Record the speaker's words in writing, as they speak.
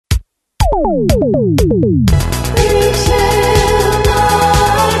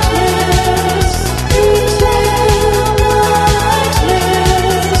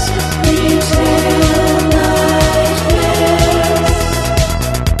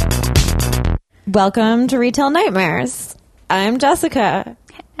Welcome to Retail Nightmares. I'm Jessica.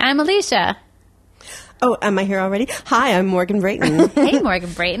 I'm Alicia. Oh, am I here already? Hi, I'm Morgan Brayton. Hey,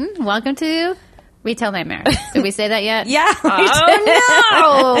 Morgan Brayton. Welcome to Retail Nightmares. Did we say that yet? Yeah.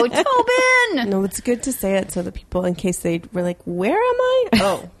 Oh, no. Tobin! No, it's good to say it so that people, in case they were like, where am I?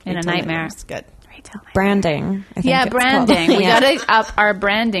 Oh, In a Retail nightmare. Nightmares. Good. Retail Nightmares. Branding. I think Yeah, it's branding. called. We Yeah. got to up our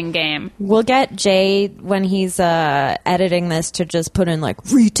branding game. We'll get Jay, when he's editing this, to just put in like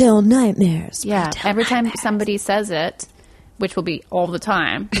Retail Nightmares. Yeah, Retail every time Nightmares. somebody says it, which will be all the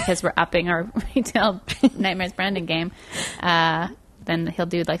time because we're upping our Retail Nightmares branding game, then he'll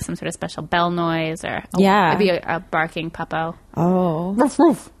do like some sort of special bell noise or Yeah. maybe a barking puppo. Oh. Roof,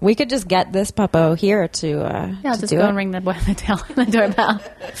 roof. We could just get this puppo here to Yeah, I'll to just do go it. and ring the doorbell.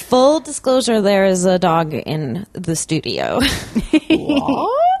 Full disclosure, there is a dog in the studio.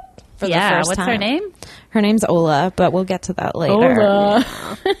 What? For Yeah, the first what's her time. name? Her name's Ola, but we'll get to that later.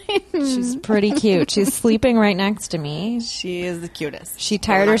 She's pretty cute. She's sleeping right next to me. She is the cutest. She We're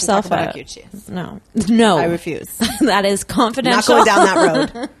tired not gonna herself talk about out. how cute she is. No. I refuse. That is confidential. Not going down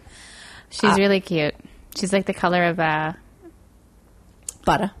that road. She's really cute. She's like the color of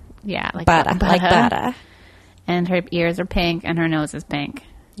Butter. like Bada, like bada. And her ears are pink and her nose is pink.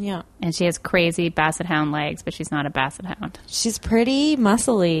 Yeah. And she has crazy basset hound legs, but she's not a basset hound. She's pretty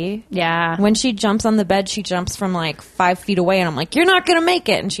muscly. Yeah. When she jumps on the bed, she jumps from like 5 feet away, and I'm like, "You're not gonna make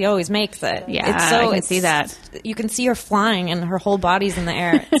it," and she always makes it. Yeah, I can see that. You can see her flying, and her whole body's in the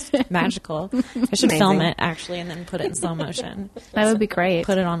air. It's magical. I should film Amazing. it actually, and then put it in slow motion. That would be great.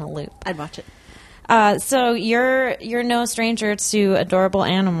 Put it on a loop. I'd watch it. So you're no stranger to adorable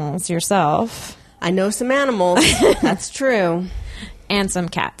animals yourself, I know some animals. That's true. and some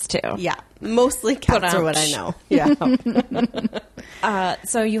cats too. Yeah. Mostly cats are what I know. Yeah.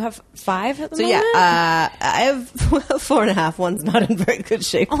 So you have 5 at the So moment? yeah, I have 4.5. One's not in very good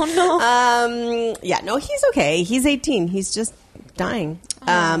shape. Oh, no. Yeah, no, he's okay. He's 18. He's just dying.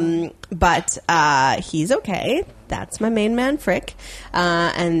 But he's okay. That's my main man, Frick.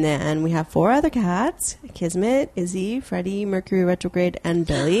 And then we have 4 other cats: Kismet, Izzy, Freddie, Mercury retrograde, and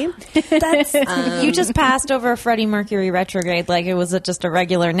Billy. That's you just passed over Freddie Mercury retrograde like it was just a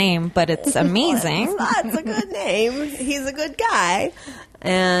regular name, but it's amazing. That's a good name. He's a good guy.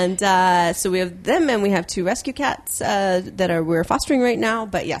 And so we have them, and we have 2 rescue cats that we're fostering right now.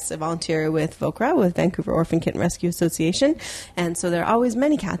 But yes, I volunteer with VOCRA, with Vancouver Orphan Kitten Rescue Association, and so there are always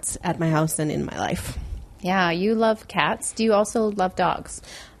many cats at my house and in my life. Yeah, you love cats. Do you also love dogs?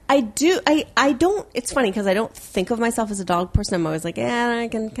 I do. I don't. It's funny because I don't think of myself as a dog person. I'm always like, I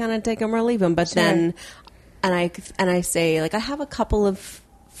can kind of take them or leave them. But then, and I say like I have a couple of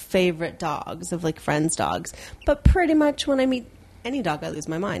favorite dogs of like friends' dogs, but pretty much when I meet any dog, I lose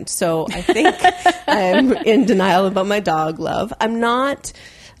my mind. So I think I'm in denial about my dog love. I'm not.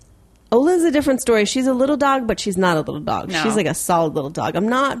 Ola's a different story. She's a little dog, but she's not a little dog. No. She's like a solid little dog. I'm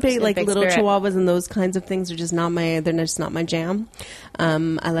not big, She's a like big little spirit. chihuahuas and those kinds of things are just not they're just not my jam.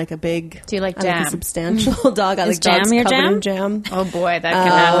 I like a big. Do you like I like jam? a substantial dog. I Is like dogs jam your covered jam? in jam. Oh, boy, that can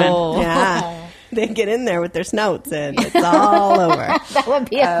happen. Yeah. They get in there with their snouts and it's all over. That would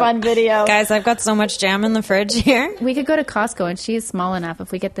be a fun video. Guys, I've got so much jam in the fridge here. We could go to Costco, and she's small enough.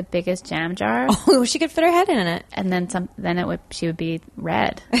 If we get the biggest jam jar, Oh, she could fit her head in it. and then she would be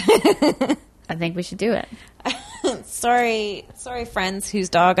red. I think we should do it. Sorry, friends whose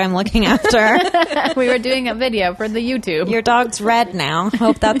dog I'm looking after. We were doing a video for the YouTube. Your dog's red now.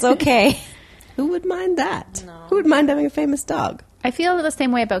 Hope that's okay. Who would mind that? Who would mind having a famous dog? I feel the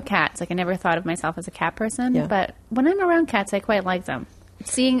same way about cats. Like, I never thought of myself as a cat person, Yeah. but when I'm around cats, I quite like them.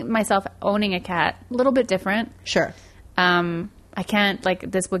 Seeing myself owning a cat, a little bit different. Sure. I can't,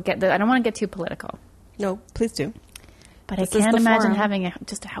 like, this would get, I don't want to get too political, No, please do. but This I is can't the imagine forum. having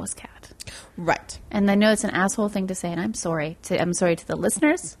just a house cat. Right. And I know it's an asshole thing to say, and I'm sorry. I'm sorry to the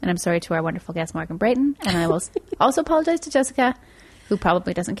listeners, and I'm sorry to our wonderful guest, Morgan Brayton, and I will also apologize to Jessica, who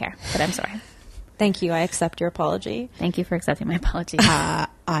probably doesn't care, but I'm sorry. Thank you. I accept your apology. Thank you for accepting my apology.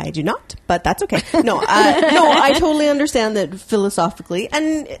 I do not, but that's okay. No, I totally understand that philosophically,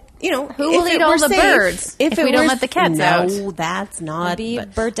 and Who will eat all the birds if we don't let the cats out? No, that's not. It'll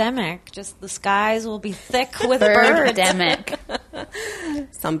be birdemic. Just the skies will be thick with birds. Birdemic.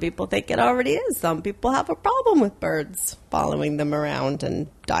 Some people think it already is. Some people have a problem with birds following them around and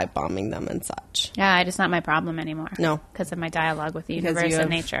dive bombing them and such. Yeah, it's not my problem anymore. No. Because of my dialogue with the universe and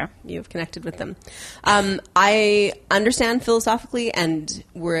nature. You've connected with them. I understand philosophically, and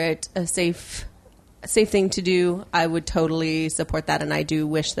we're at a safe thing to do. I would totally support that, and I do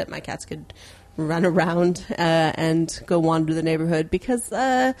wish that my cats could run around and go wander the neighborhood, because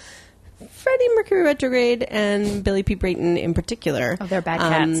Freddie Mercury retrograde and Billy P. Brayton in particular, they're bad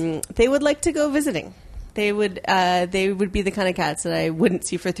cats. They would like to go visiting. They would be the kind of cats that I wouldn't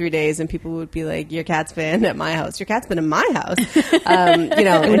see for 3 days, and people would be like, "Your cat's been at my house. Your cat's been in my house."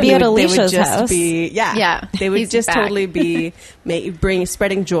 It would be at Alicia's house. They would just back. totally be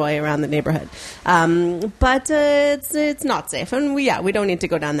spreading joy around the neighborhood. But it's not safe, and we don't need to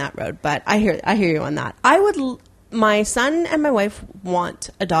go down that road. But I hear you on that. My son and my wife want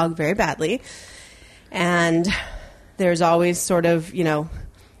a dog very badly, and there's always sort of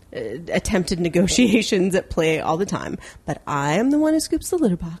attempted negotiations at play all the time, but I am the one who scoops the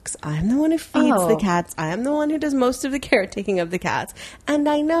litter box. I am the one who feeds the cats. I am the one who does most of the caretaking of the cats. And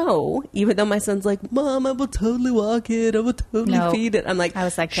I know, even though my son's like, "Mom, I will totally walk it. I will totally feed it." I'm like, I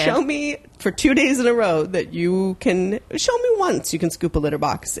was like, show me for 2 days in a row that you can, show me once you can scoop a litter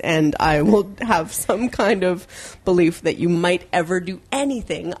box, and I will have some kind of belief that you might ever do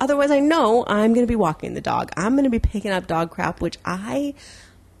anything. Otherwise, I know I'm going to be walking the dog. I'm going to be picking up dog crap, which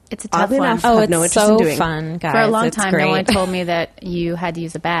it's a tough one. enough, Oh, have it's no interest so in doing. fun, guys. For a long It's time, great. no one told me that you had to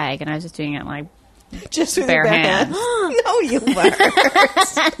use a bag, and I was just doing it like Just with bare your bare hands. No, you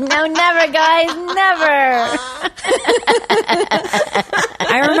weren't. No, never, guys, never.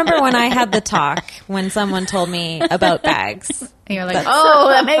 I remember when I had the talk when someone told me about bags. And you're like, oh,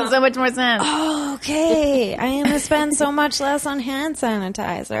 that makes so much more sense. Okay, I am going to spend so much less on hand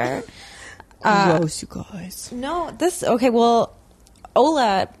sanitizer. Gross, you guys. No, well,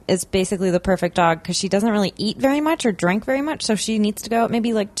 Ola is basically the perfect dog because she doesn't really eat very much or drink very much, so she needs to go out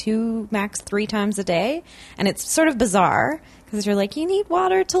maybe like 2, max 3 times a day. And it's sort of bizarre because you're like, you need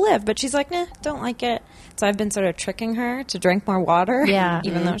water to live, but she's like, nah, don't like it. So I've been sort of tricking her to drink more water,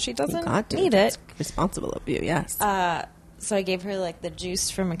 even though she doesn't need it. It's responsible of you, yes. So I gave her like the juice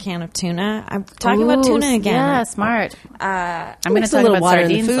from a can of tuna. I'm talking about tuna again. Yeah, smart. I'm going to Mix a talk little about water in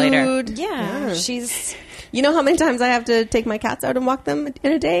the sardines later. food. Yeah, she's... You know how many times I have to take my cats out and walk them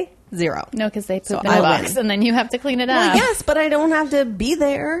in a day? 0. No, because they So poop in I a box, win. and then you have to clean it up. Well, yes, but I don't have to be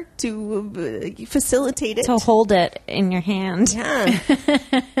there to facilitate it. to hold it in your hand. Yeah.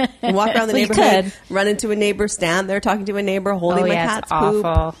 Walk around the Well, you neighborhood, could. run into a neighbor, stand there talking to a neighbor, holding my yeah, cat's it's poop.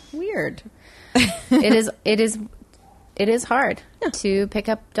 awful. Weird. It is hard to pick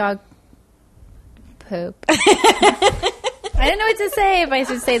up dog poop. I don't know what to say, if I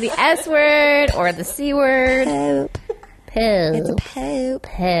should say the S word or the C word. Poop. It's a poop.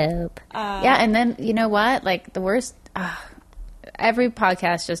 Poop. Yeah, and then, you know what? Like, the worst... every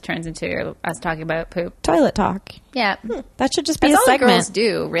podcast just turns into us talking about poop. Toilet talk. Yeah. That should just be That's a all segment. the girls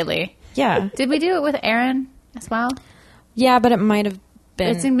do, really. Yeah. Did we do it with Aaron as well? Yeah, but it might have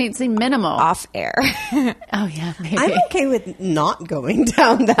been It seemed minimal. off air. Oh, yeah, maybe. I'm okay with not going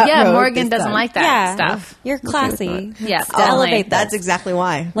down that road. Yeah, Morgan this doesn't time. like that stuff. You're classy. Yeah, Let's definitely. elevate that. That's exactly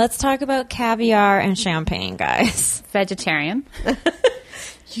why. Let's talk about caviar and champagne, guys. Vegetarian.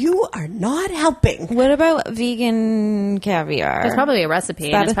 You are not helping. What about vegan caviar? There's probably a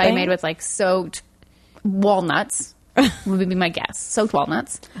recipe, that and it's a probably thing? made with like soaked walnuts. Would be my guess. Soaked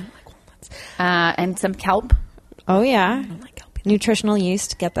walnuts. I don't like walnuts. And some kelp. Oh, yeah. I don't like helping. Nutritional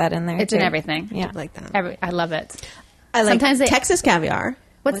yeast. Get that in there, It's too. in everything. Yeah. I like that. I love it. I like Sometimes they- Texas caviar.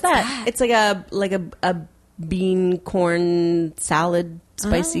 What's that? It's like a bean corn salad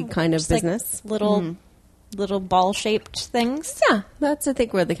spicy kind of Just like business. little ball-shaped things. Yeah, that's I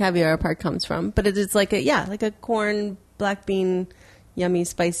think where the caviar part comes from. But it is like a corn black bean yummy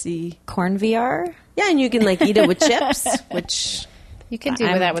spicy. Corn VR. Yeah, and you can like eat it with chips, which You can do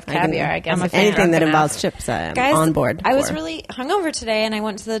that with caviar, I guess. I'm a if fan. you're anything drunk that enough. involves chips, I'm Guys, on board. I was for. really hungover today, and I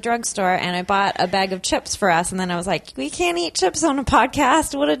went to the drugstore and I bought a bag of chips for us. And then I was like, "We can't eat chips on a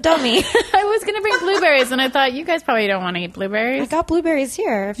podcast. What a dummy!" I was going to bring blueberries, and I thought you guys probably don't want to eat I blueberries. got blueberries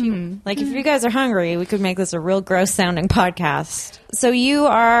here. If you if you guys are hungry, we could make this a real gross sounding podcast. So you're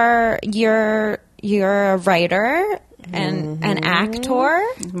a writer and an actor.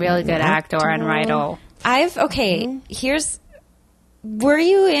 Really good actor and writer. Were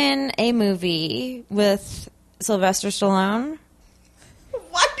you in a movie with Sylvester Stallone?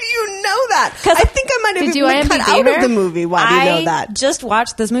 Why do you know that? I think I might have Did you been cut IMDb out her? of the movie. Why do you know that? Just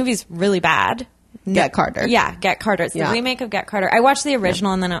watched this movie's really bad. Get Carter. Yeah, Get Carter. It's the Yeah. remake of Get Carter. I watched the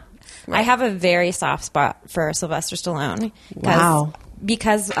original and then I have a very soft spot for Sylvester Stallone. Wow.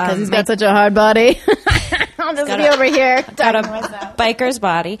 Because He's got such a hard body. I'll just be over here. got a biker's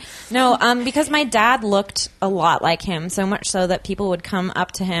body. No, because my dad looked a lot like him, so much so that people would come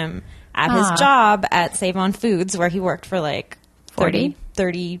up to him at his job at Save On Foods, where he worked for like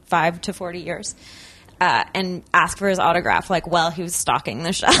 35 to 40 years. And ask for his autograph, like, while he was stocking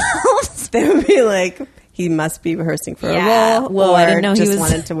the shelves. They would be like, he must be rehearsing for Yeah. a role, Well, or I didn't know he just was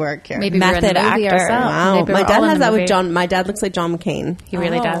wanted to work here. Maybe we're in the Method movie actor. ourselves. Wow, Maybe my we're dad all in has the that with movie. John. My dad looks like John McCain. He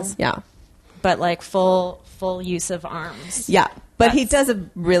really Oh. does. Yeah, But like full use of arms. yeah. But he does a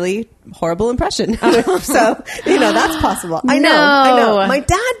really horrible impression. So, that's possible. I know. No. My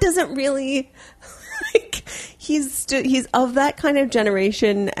dad doesn't really like he's of that kind of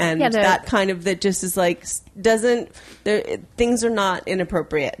generation and Yeah, that kind of that just is like things are not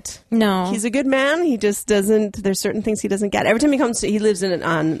inappropriate. No. He's a good man. He just doesn't. There's certain things he doesn't get. Every time he lives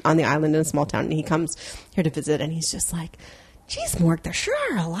on the island in a small town, and he comes here to visit, and he's just like, "Geez, Mork, there sure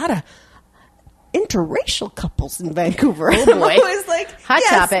are a lot of interracial couples in Vancouver." Oh, boy. I'm always like, Hot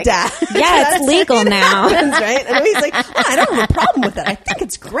yes, topic. Dad. Yeah, it's legal now. Happens, right? And he's like, "Oh, I don't have a problem with it. I think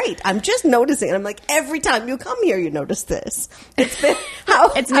it's great. I'm just noticing." And I'm like, every time you come here, you notice this. It's been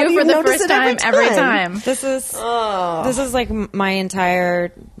It's new for the first time every time. This is like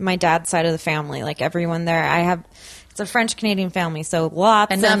my dad's side of the family, like everyone there. It's a French Canadian family, so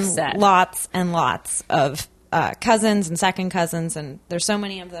lots and lots of cousins and second cousins, and there's so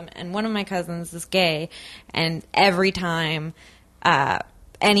many of them. And one of my cousins is gay, and every time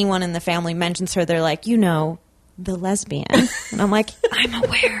anyone in the family mentions her, they're like, the lesbian. And I'm like, I'm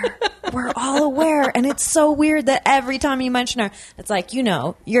aware. We're all aware. And it's so weird that every time you mention her, it's like,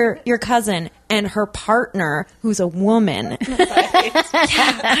 your cousin and her partner, who's a woman. I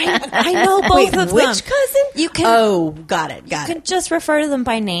know both Wait, of them. which cousin? You can. Oh, got it. You can just refer to them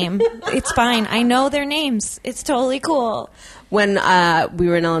by name. It's fine. I know their names. It's totally cool. When we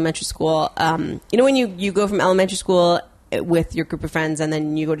were in elementary school, when you go from elementary school with your group of friends and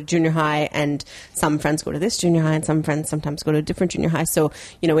then you go to junior high, and some friends go to this junior high and some friends sometimes go to a different junior high. So,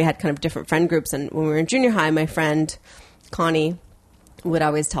 we had kind of different friend groups. And when we were in junior high, my friend Connie would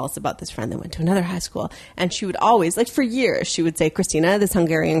always tell us about this friend that went to another high school. And she would always, like for years, she would say, Christina, this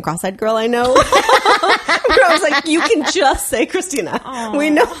Hungarian cross-eyed girl I know. I was like, you can just say Christina. Aww.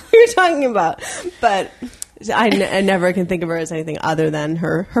 We know who you're talking about. But I never can think of her as anything other than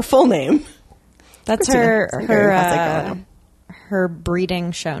her full name. That's Christina. her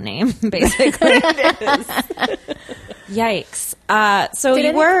breeding show name, basically. Yikes. So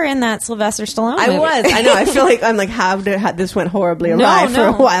you were in that Sylvester Stallone movie. I was. I know. I feel like I'm like, this went horribly awry for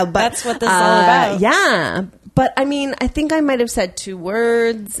a while. But that's what this is all about. Yeah. But I mean, I think I might have said 2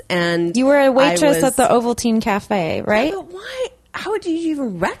 words, and you were a waitress at the Ovaltine Cafe, right? But why? How did you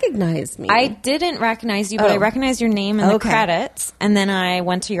even recognize me? I didn't recognize you, but I recognized your name in the credits. And then I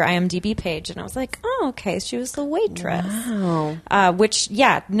went to your IMDb page, and I was like, oh, okay, she was the waitress. Wow. Which,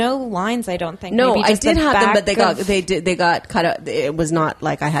 no lines, I don't think. No, Maybe I just did the have them, but back they got cut out. It was not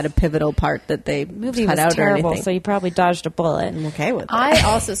like I had a pivotal part that they movie cut was out terrible, or anything. so you probably dodged a bullet. I'm okay with it. I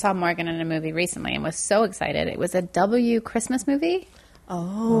also saw Morgan in a movie recently and was so excited. It was a W Christmas movie.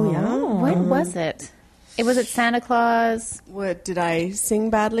 Oh, yeah. What was it? Was it Santa Claus? What, did I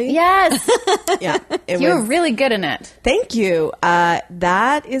sing badly? Yes. Yeah. You were really good in it. Thank you.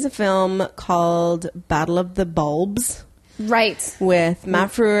 That is a film called Battle of the Bulbs. Right. With Matt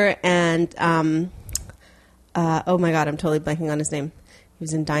Frewer and, oh my God, I'm totally blanking on his name. He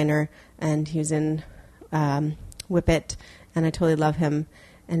was in Diner, and he was in Whip It, and I totally love him.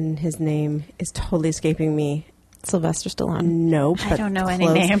 And his name is totally escaping me. Sylvester Stallone. No, I don't know any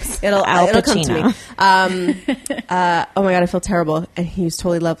close. names. It'll come to me. Pacino. Oh my God, I feel terrible. And he was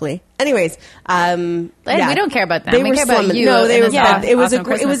totally lovely. Anyways, We don't care about them. They We were care about slumming. you. No, they in were. this It was awesome a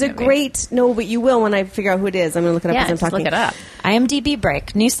Christmas movie. great. No, but you will when I figure out who it is. I'm going to look it up Yeah, as I'm just talking. look it up. IMDb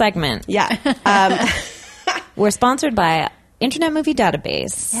break. New segment. Yeah. We're sponsored by Internet Movie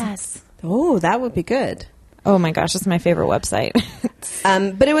Database. Yes. Oh, that would be good. Oh my gosh, that's my favorite website.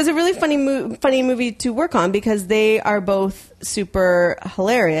 But it was a really funny movie to work on because they are both super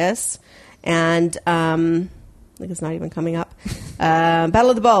hilarious, and like it's not even coming up. Battle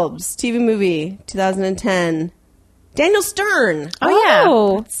of the Bulbs TV movie 2010. Daniel Stern.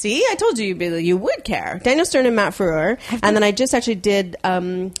 Oh, yeah. See, I told you you would care. Daniel Stern and Matt Frewer. And then I just actually did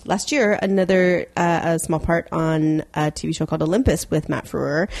last year another a small part on a TV show called Olympus with Matt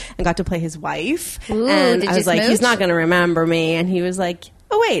Frewer, and got to play his wife. Ooh, and did I you was like, smooch? he's not going to remember me. And he was like,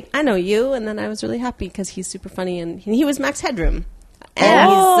 oh oh wait, I know you. And then I was really happy because he's super funny, and he was Max Headroom. And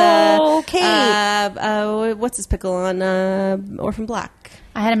he's what's his pickle on Orphan Black?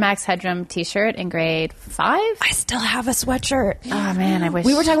 I had a Max Headroom T-shirt in grade 5. I still have a sweatshirt. Oh man, I wish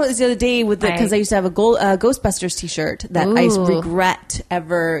We were talking about this the other day because I used to have a Ghostbusters T-shirt that I regret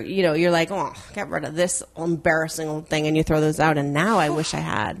ever. You're like, oh, get rid of this embarrassing old thing, and you throw those out. And now I wish I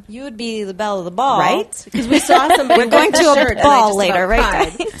had. You would be the belle of the ball, Right? Because we saw somebody. We're going to a ball later,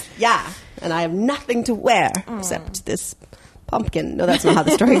 right? Yeah, and I have nothing to wear except this pumpkin. No, that's not how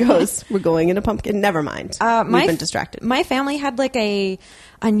the story goes. We're going in a pumpkin. Never mind. We've been distracted. My family had like a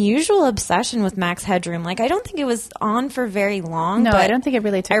unusual obsession with Max Headroom. Like, I don't think it was on for very long. No, but I don't think it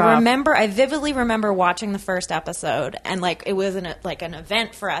really took off. I vividly remember watching the first episode, and like it was an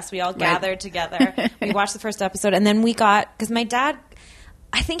event for us. We all gathered together. We watched the first episode, and then because my dad,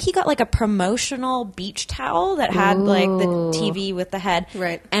 I think he got like a promotional beach towel that had like the TV with the head.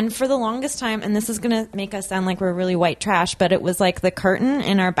 Right. And for the longest time, and this is going to make us sound like we're really white trash, but it was like the curtain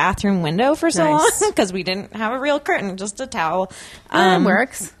in our bathroom window for so long because we didn't have a real curtain, just a towel. That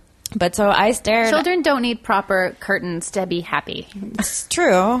works. But so I stared. Children don't need proper curtains to be happy. It's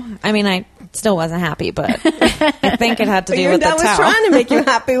true. I mean, I still wasn't happy, but I think it had to do with the Dad was towel. trying to make you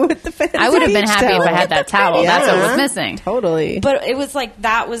happy with the fancy I would have been beach happy towel. if I had that towel. Yeah. That's what was missing. Totally. But it was like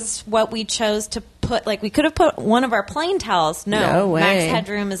that was what we chose to put. Like we could have put one of our plain towels. No way. Max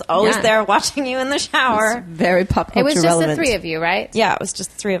Headroom is always there watching you in the shower. It's very pop culture It was just relevant. the 3 of you, right? Yeah, it was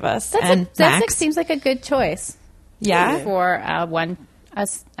just the 3 of us. That Max. seems like a good choice. Yeah. For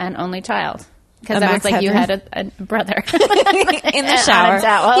us and only child. Because A that Max was like you Headroom? had a brother. In the shower.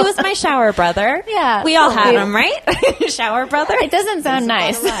 towel. He was my shower brother. Yeah. We all had We- him, right? Shower brother. It doesn't sound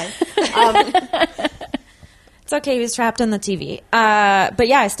nice. It's okay. He was trapped in the TV. But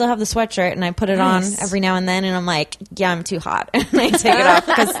yeah, I still have the sweatshirt, and I put it on every now and then, and I'm like, yeah, I'm too hot. And I take it off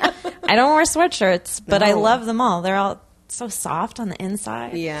because I don't wear sweatshirts, but I love them all. They're all so soft on the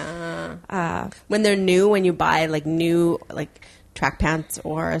inside. Yeah. When they're new, when you buy like new track pants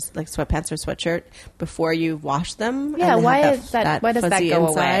or like sweatpants or sweatshirt before you wash them. Yeah, and they why have is that? Why does that fuzzy go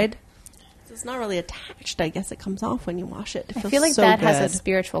inside. away? It's not really attached. I guess it comes off when you wash it. It I feels feel like so that good. has a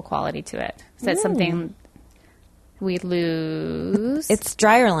spiritual quality to it. Is that something we lose? It's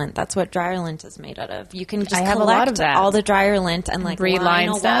dryer lint. That's what dryer lint is made out of. You can just I have a collect lot of that. all the dryer lint and like Reline line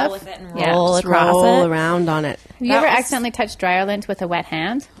a stuff. wall with it and Yeah. roll Just across roll it. around on it. Have you that ever was- accidentally touched dryer lint with a wet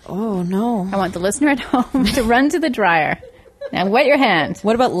hand? Oh no! I want the listener at home to run to the dryer. Now wet your hand.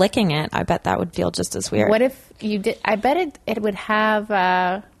 What about licking it? I bet that would feel just as weird. What if you did? I bet it would have.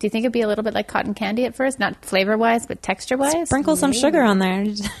 Do you think it'd be a little bit like cotton candy at first? Not flavor wise, but texture wise? Sprinkle some sugar on there.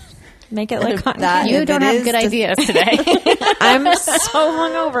 Make it like cotton That- candy. You if don't it have is good just- ideas today. I'm so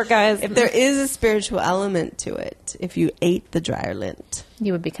hungover, guys. If there is a spiritual element to it, if you ate the dryer lint.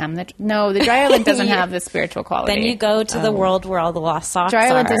 You would become the dryer lint doesn't You- have the spiritual quality. Then you go to the world where all the lost socks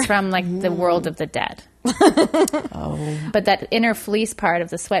Dryer lint are. is from like the world of the dead. But that inner fleece part of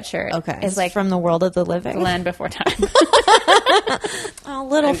the sweatshirt is like from the world of the living. the land before time. Oh,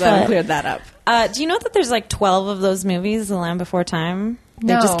 little I'm glad I foot. cleared that up. Do you know that there's like 12 of those movies, The Land Before Time?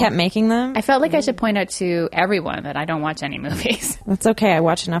 They No. just kept making them. I felt like I should point out to everyone that I don't watch any movies. That's okay. I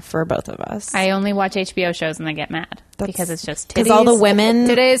watch enough for both of us. I only watch HBO shows and I get mad because it's just titties. Because all the women...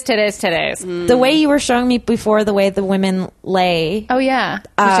 Today's. The way you were showing me before, the way the women lay... Oh yeah,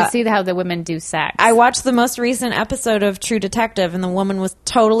 you should see how the women do sex. I watched the most recent episode of True Detective, and the woman was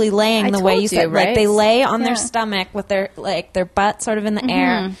totally laying I the way told you said. you, right? Like they lay on Yeah. their stomach with their butt sort of in the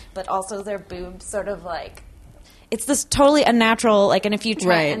air, but also their boobs sort of like. It's this totally unnatural, like, and if you try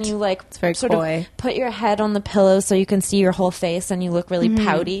Right. and you like It's very sort coy. of put your head on the pillow so you can see your whole face and you look really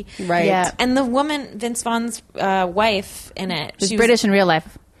pouty, Right. Yeah. And the woman, Vince Vaughn's wife in it, She's she was- British in real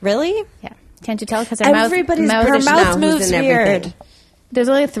life. Really? Yeah, can't you tell? Because her Everybody's mouth, British Her now mouth who's moves in weird. everything. There's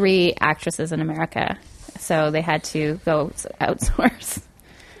only 3 actresses in America, so they had to go outsource.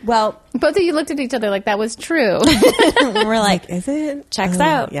 Well, Both of you looked at each other like that was true. We're like, is it? checks Oh,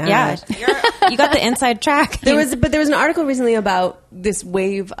 out. Yeah, you got the inside track. There was an article recently about this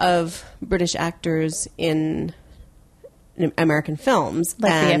wave of British actors in American films,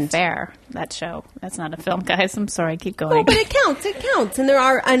 Like The and Affair, that show. That's not a film, guys. I'm sorry. Keep going. No, but it counts. It counts, and there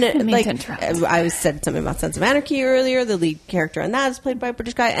are mean like to interrupt. I said something about Sons of Anarchy earlier. The lead character in that is played by a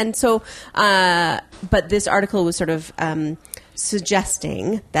British guy, and so. But this article was sort of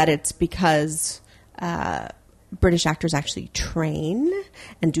suggesting that it's because British actors actually train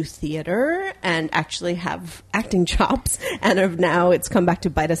and do theater and actually have acting chops, and now it's come back to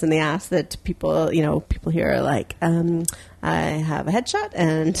bite us in the ass that people here are like, I have a headshot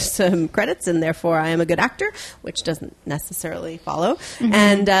and some credits, and therefore I am a good actor, which doesn't necessarily follow. Mm-hmm.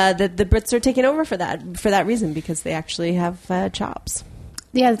 And the Brits are taking over for that reason, because they actually have chops.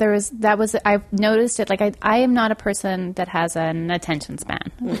 Yeah, I've noticed it. Like, I am not a person that has an attention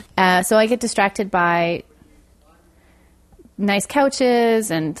span. So I get distracted by nice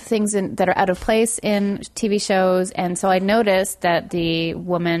couches and things that are out of place in TV shows. And so I noticed that the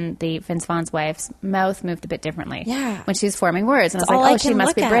Vince Vaughn's wife's mouth moved a bit differently when she was forming words. And I was like, she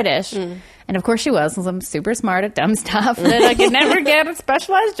must be British. Mm. And of course she was, because I'm super smart at dumb stuff that I could never get a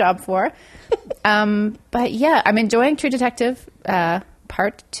specialized job for. But yeah, I'm enjoying True Detective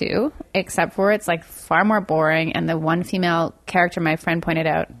Part 2, except for it's like far more boring, and the one female character my friend pointed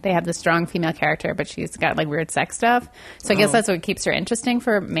out, they have the strong female character, but she's got like weird sex stuff, so I guess that's what keeps her interesting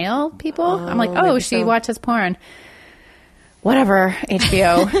for male people. I'm like, she watches porn, whatever,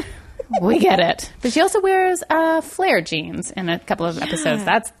 HBO. We get it. But she also wears flare jeans in a couple of episodes.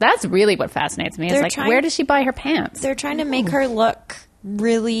 That's really what fascinates me. It's like, where does she buy her pants? They're trying to make her look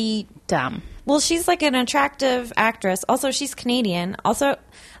really dumb. Well, she's like an attractive actress. Also, she's Canadian. Also,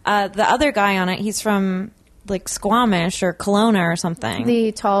 the other guy on it, he's from like Squamish or Kelowna or something.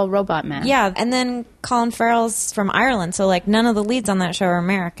 The tall robot man. Yeah, and then Colin Farrell's from Ireland, so like none of the leads on that show are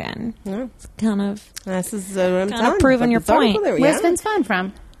American. Yeah. It's kind of this is what I'm kind of proving your point. Where's Vince Vaughn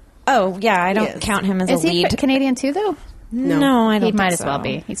from? Oh, yeah, I don't count him as a lead. Is he Canadian too, though? No, I don't He might think as well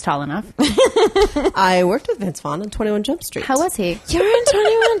be. He's tall enough. I worked with Vince Vaughn on 21 Jump Street. How was he? You were in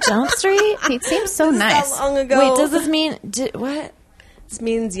 21 Jump Street? He seems so nice. How long ago? Wait, does this mean... what? This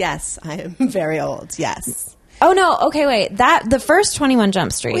means yes, I am very old, yes. Oh, no. Okay, wait. The first 21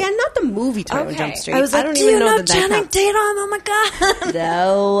 Jump Street. Yeah, not the movie 21 Jump Street. I was like, don't do even you know that Channing Tatum? Oh, my God.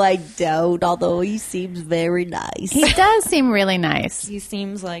 No, I don't, although he seems very nice. He does seem really nice. He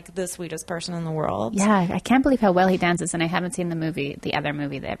seems like the sweetest person in the world. Yeah, I can't believe how well he dances, and I haven't seen the other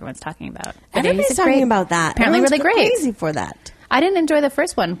movie that everyone's talking about. But everybody's talking about that. Apparently Everyone's really great. Crazy for that. I didn't enjoy the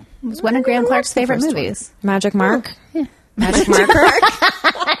first one. It was one of Graham Clark's favorite movies. Magic Mark? Yeah. Magic Marker?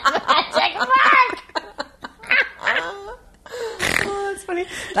 Magic Mark! Oh, that's funny.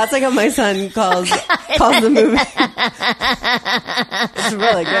 That's like how my son calls the movie. It's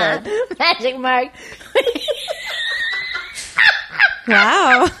really good. Magic Mark.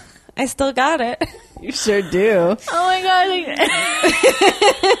 Wow. I still got it. You sure do. Oh my God. Open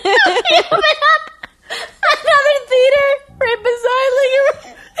up another theater right beside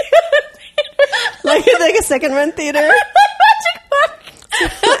like a second run theater. Magic Mark.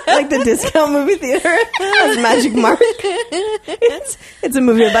 Like the discount movie theater has Magic Mark. It's a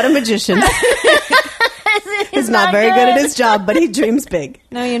movie about a magician. He's not very good at his job, but he dreams big.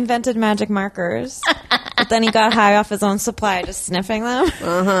 No, he invented magic markers. But then he got high off his own supply, just sniffing them.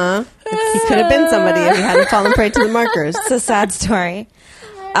 Uh-huh. He could have been somebody if he hadn't fallen prey to the markers. It's a sad story.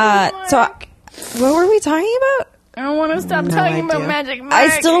 So, what were we talking about? I don't want to stop talking about Magic Mark. I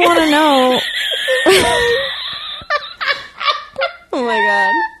still want to know. Oh my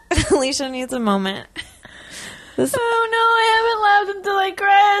God. Alicia needs a moment. Oh no, I haven't laughed until I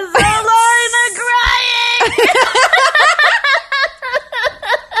cry. So I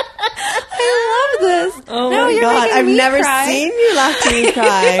love this. Oh no, my God. I've never seen you laugh till you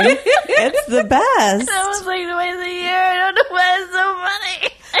cry. It's the best. That was like twice a year. I don't know why it's so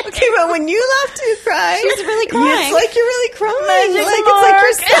funny. Okay, but when you laugh till you cry, she's really crying. It's like you're really crying. Magic like Mark. It's like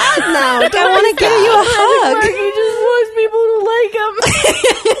you're sad now. I want to give you a hug. He just wants people to like him.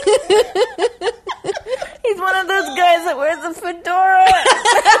 He's one of those guys that wears a fedora.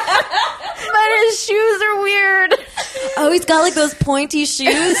 But his shoes are weird. Oh, he's got like those pointy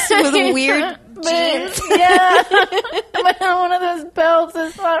shoes with weird jeans. Yeah. One of those belts.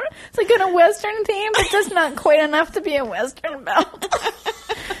 It's like in a Western theme, but just not quite enough to be a Western belt.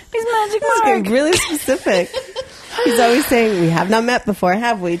 He's Magic Mark. He's really specific. He's always saying, "We have not met before,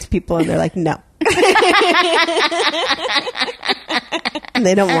 have we?" to people, and they're like, "No." And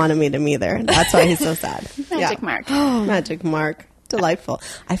they don't want to meet him either. That's why he's so sad. Magic Mark. Magic Mark. Delightful.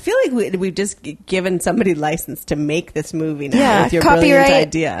 I feel like we've just given somebody license to make this movie now with your brilliant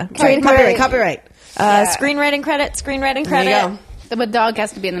idea. Copyright. Screenwriting credit. There you go. The dog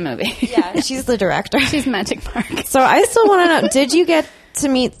has to be in the movie. Yeah, she's the director. She's Magic Mark. So I still want to know, did you get to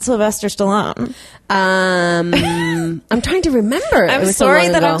meet Sylvester Stallone? I'm trying to remember. I'm sorry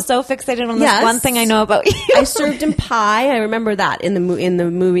that I'm so fixated on this one thing I know about you. I served him pie. I remember that in the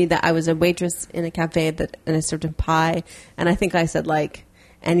movie that I was a waitress in a cafe and I served him pie. And I think I said like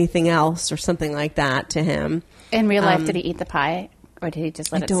anything else or something like that to him. In real life, did he eat the pie, or did he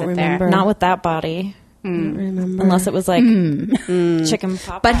just let it don't sit remember. there? Not with that body. Remember? Unless it was like chicken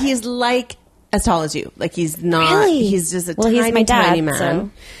pot But pie. he's like as tall as you. Like he's not. Really? He's just a Well, he's tiny, my dad, tiny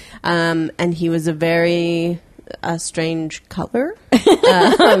man. And he was a very strange color.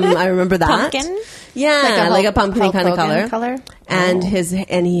 I remember that. Pumpkin? Yeah, like a pumpkin Hulk kind of Hogan color. And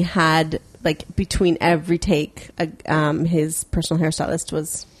he had like between every take, his personal hairstylist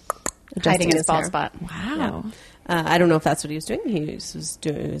was adjusting Hiding his bald hair. spot. Wow. I don't know if that's what he was doing. He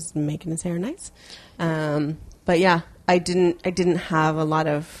was making his hair nice. But yeah, I didn't have a lot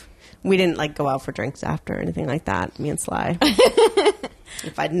of. We didn't like go out for drinks after or anything like that. Me and Sly.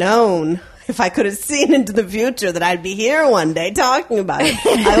 If I'd known, if I could have seen into the future that I'd be here one day talking about it,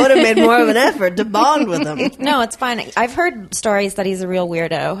 I would have made more of an effort to bond with him. No, it's fine. I've heard stories that he's a real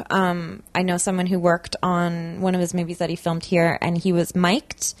weirdo. I know someone who worked on one of his movies that he filmed here, and he was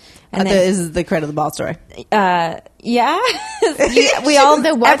mic'd. And This is the Cradle of the Ball story. yeah, we all.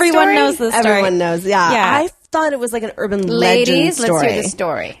 The what everyone story? knows the story. Everyone knows. Yeah. Yeah. I thought it was like an urban legend Ladies, let's story. hear the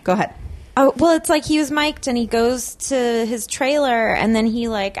story. Go ahead. Oh, well, it's like he was mic'd and he goes to his trailer and then he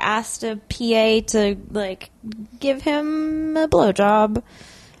like asked a PA to like give him a blowjob.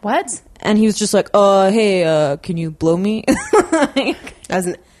 What? And he was just like, hey, can you blow me? Like, That was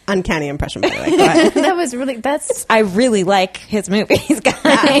an uncanny impression, by the way. Go ahead. That was really. That's I really like his movies, guys.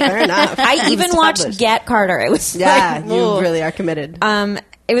 Yeah, fair enough. I even watched Established. Get Carter. It was Yeah, like, you whoa. really are committed.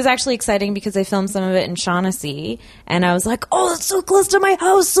 It was actually exciting because they filmed some of it in Shaughnessy, and I was like, "Oh, it's so close to my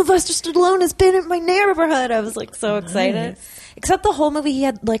house! Sylvester Stallone has been in my neighborhood." I was like so excited. Except the whole movie, he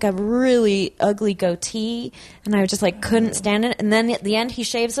had like a really ugly goatee, and I just like couldn't stand it. And then at the end, he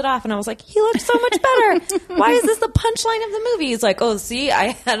shaves it off, and I was like, "He looks so much better. Why is this the punchline of the movie?" He's like, "Oh, see,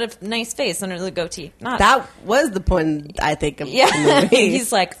 I had a nice face under the goatee." Not That was the point, I think, of yeah. the movie.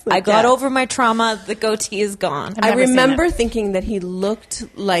 He's like, "I got Yeah. over my trauma. The goatee is gone." I never seen remember thinking that he looked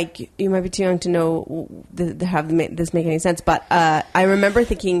like, you might be too young to know have this make any sense, but I remember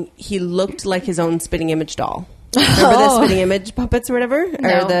thinking he looked like his own spitting image doll. Remember the spitting image puppets or whatever?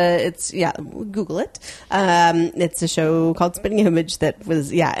 No. Google it. It's a show called Spitting Image that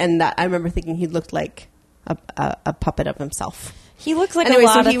was, and I remember thinking he looked like a puppet of himself. He looks like Anyway, a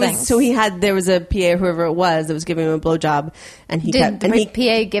lot so of he things. there was a PA, whoever it was, that was giving him a blowjob, and he did kept, and the he,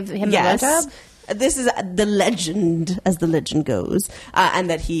 PA give him the blowjob? This is the legend, as the legend goes, and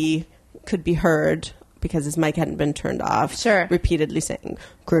that he could be heard because his mic hadn't been turned off. Sure. Repeatedly saying,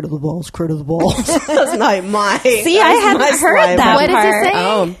 "Cradle the balls, cradle the balls." That's not my. See, I hadn't heard that What does it say?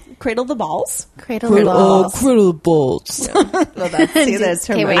 Oh, cradle the balls. Cradle the balls. Cradle bolts. Well, that's, see, that's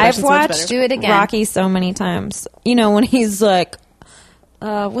her Okay, wait. impression's I've much watched better. Do it again. Rocky so many times. You know, when he's like,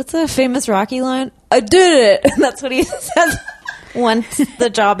 what's a famous Rocky line? I did it. That's what he says once the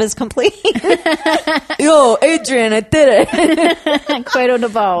job is complete. Yo, Adrian, I did it. Cradle the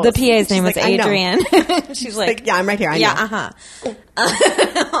balls. The PA's name was like, I know. Adrian. She's like, Yeah, I'm right here. I yeah, know.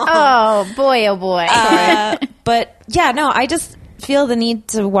 Oh boy! Oh boy! but yeah, no, I just feel the need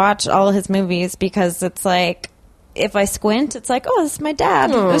to watch all his movies because it's like, if I squint, it's like, oh, this is my dad.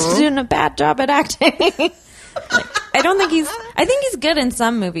 He's doing a bad job at acting. Like, I think he's good in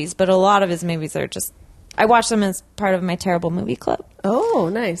some movies, but a lot of his movies are just, I watch them as part of my terrible movie club, Oh,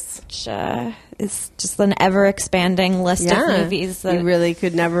 nice. which is just an ever expanding list of movies that you really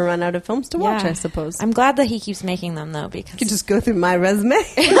could never run out of films to watch, yeah. I suppose. I'm glad that he keeps making them though, because You could just go through my resume.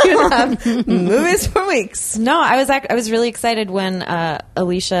 You'd have movies for weeks. no, I was really excited when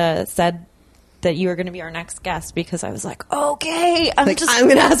Alicia said that you were going to be our next guest because I was like, okay, I'm I'm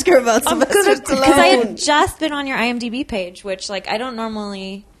going to ask her about Sylvester because I had Stallone. just been on your IMDb page, which like I don't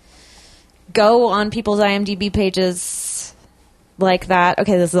normally go on people's IMDb pages like that.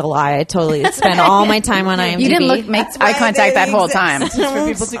 Okay, this is a lie. I totally spend all my time on IMDb. You didn't make eye contact that whole time. It's for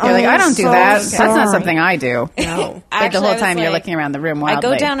people to You're like, I don't do so that. That's sorry. not something I do. No. Like Actually, the I whole was time you're like- looking around the room I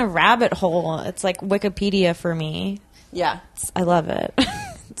wildly. go down a rabbit hole. It's like Wikipedia for me. Yeah. I love it.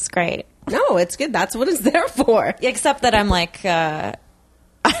 It's great. No, it's good. That's what it's there for. Except that I'm like,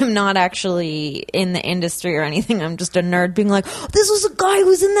 I'm not actually in the industry or anything. I'm just a nerd being like, oh, this was a guy who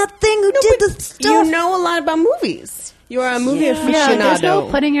was in that thing who did the stuff. You know a lot about movies. You are a movie aficionado. Yeah, there's no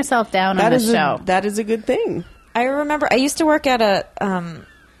putting yourself down on That this is show. that is a good thing. I remember I used to work at a,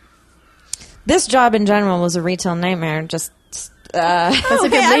 this job in general was a retail nightmare. Just, That's a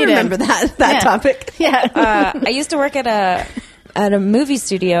good I lead-in. remember that Yeah. topic. Yeah. I used to work at a movie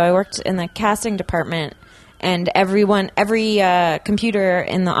studio. I worked in the casting department, and every computer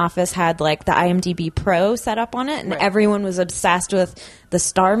in the office had like the IMDb Pro set up on it, and everyone was obsessed with the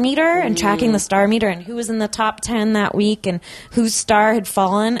star meter and tracking the star meter and who was in the top 10 that week and whose star had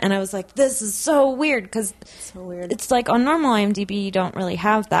fallen. And I was like, this is so weird, because it's like on normal IMDb you don't really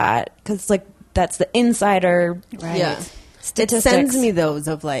have that, because like that's the insider statistics. It sends me those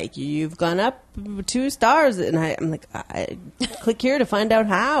of like, you've gone up 2 stars, and I'm like, I click here to find out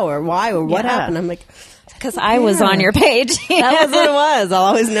how or why or what happened. I'm like, because I was on your page. That was what it was. I'll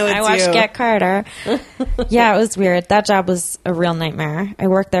always know it's I watched you. Get Carter. Yeah, it was weird. That job was a real nightmare. I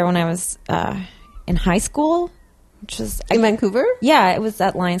worked there when I was in high school, which was in Vancouver. Yeah, it was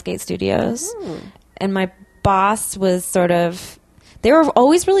at Lionsgate Studios, and my boss was sort of. They were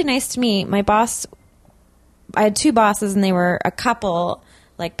always really nice to me. My boss. I had 2 bosses, and they were a couple,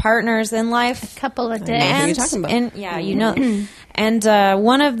 like partners in life. A couple of know days. who you're talking about. And yeah, you know. And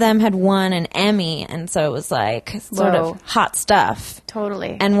one of them had won an Emmy, and so it was like sort of hot stuff.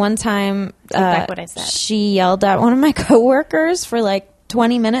 Totally. And one time, back what I said. she yelled at one of my coworkers for like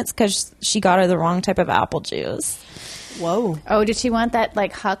 20 minutes because she got her the wrong type of apple juice. Whoa. Oh, did she want that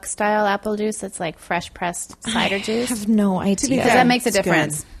like Huck style apple juice that's like fresh pressed cider juice? I have no idea. Because that makes a It's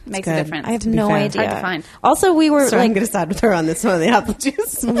difference. good. Makes It's a good. difference. I have to be no fair. idea. Hard to find. Also, we were So I'm like, going to side with her on this one, the apple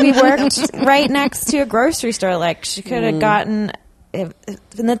juice. we worked right next to a grocery store. Like she could have gotten, in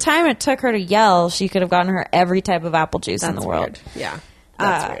the time it took her to yell, she could have gotten her every type of apple juice in the world. Weird. Yeah.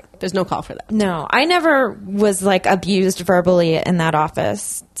 That's weird. There's no call for that. No, I never was like abused verbally in that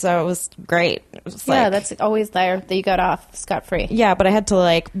office, so it was great. It was Yeah, like, that's always there that you got off scot free. yeah, but I had to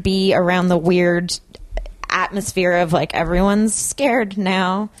like be around the weird atmosphere of like everyone's scared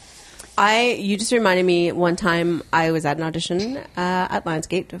now. You just reminded me one time I was at an audition at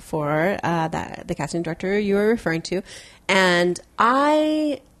Lionsgate for the casting director you were referring to, and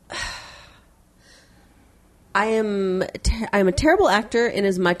I'm a terrible actor in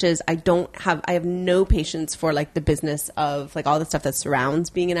as much as I have no patience for like the business of like all the stuff that surrounds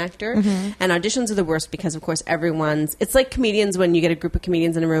being an actor. And auditions are the worst because of course it's like comedians when you get a group of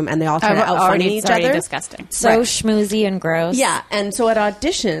comedians in a room and they all try to out-funny each other. Disgusting. So schmoozy and gross. Yeah, and so at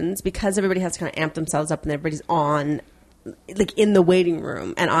auditions, because everybody has to kind of amp themselves up and everybody's on, like in the waiting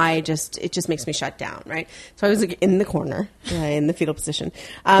room, and it just makes me shut down, right? So I was like in the corner, in the fetal position,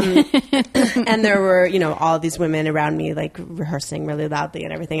 and there were all these women around me like rehearsing really loudly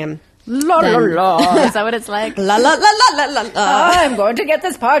and everything, and La la la. Is that what it's like? la la la la la la. I'm going to get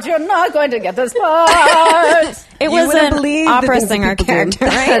this part. You're not going to get this part. It was wouldn't an believe the opera things that singer people do. character,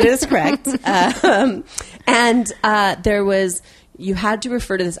 right? That is correct. And there was. You had to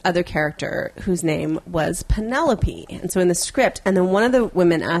refer to this other character whose name was Penelope. And so in the script, and then one of the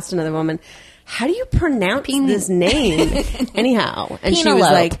women asked another woman, how do you pronounce this name? Anyhow. And she was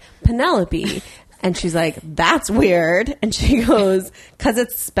Penelope. like, Penelope. And she's like, that's weird. And she goes, because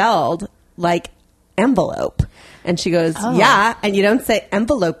it's spelled like envelope. And she goes, yeah, and you don't say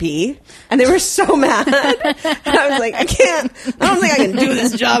envelope-y. And they were so mad. And I was like, I don't think I can do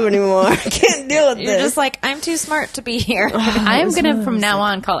this job anymore. I can't deal with You're this. just like, I'm too smart to be here. I'm going to, from now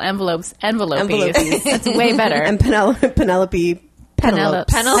on, call envelopes envelopes. That's way better. And Penelope. Penelope.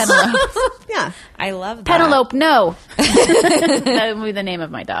 Yeah. I love that. Penelope, no. That would be the name of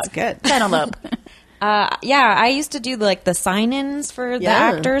my dog. Good. Penelope. Yeah, I used to do like the sign-ins for the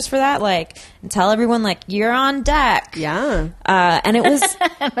Yeah. actors for that, like, and tell everyone like you're on deck. Yeah. And it was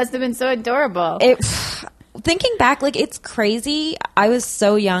That must have been so adorable. thinking back, like it's crazy. I was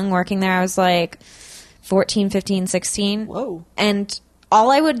so young working there. I was like 14, 15, 16. Whoa. And all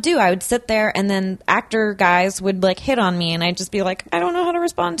I would do, I would sit there and then actor guys would like hit on me and I'd just be like, I don't know how to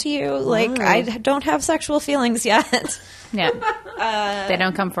respond to you. Like, I don't have sexual feelings yet. Yeah. They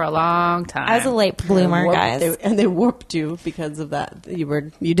don't come for a long time. I was a late bloomer, guys. They warped you because of that.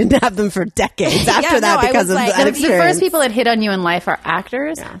 You didn't have them for decades after Yeah, that no, I because was of like- that The experience. first people that hit on you in life are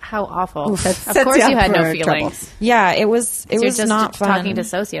actors. How awful! That Of sets course, you you up had no for feelings. trouble. Yeah, it was You're was just not fun. talking to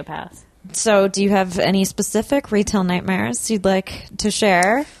sociopaths. So, do you have any specific retail nightmares you'd like to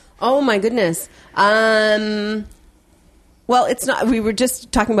share? Oh my goodness. Well, it's not. We were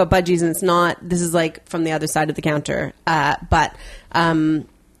just talking about budgies, and it's not. This is like from the other side of the counter. But I'm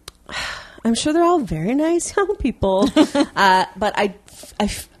sure they're all very nice young people. But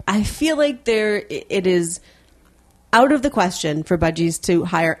I feel like it is out of the question for budgies to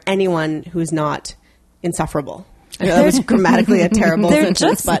hire anyone who's not insufferable. I know that was grammatically a terrible They're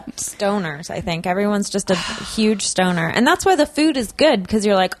sentence, just but stoners, I think. Everyone's just a huge stoner. And that's why the food is good, because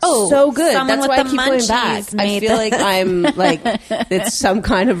you're like, oh, so good. someone That's with why I the keep going back. munchies I made feel this. like I'm like it's some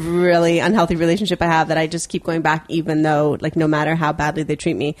kind of really unhealthy relationship I have that I just keep going back, even though like no matter how badly they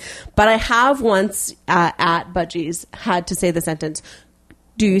treat me. But I have once at Budgies had to say the sentence,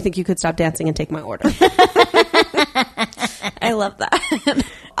 "Do you think you could stop dancing and take my order?" I love that.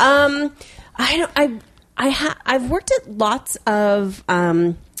 I've worked at lots of.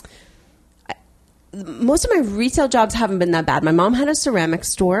 Most of my retail jobs haven't been that bad. My mom had a ceramic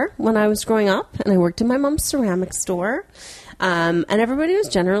store when I was growing up, and I worked in my mom's ceramic store. And everybody was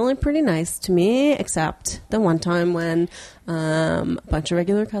generally pretty nice to me, except the one time when a bunch of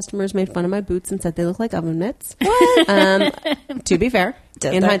regular customers made fun of my boots and said they look like oven mitts. What? To be fair,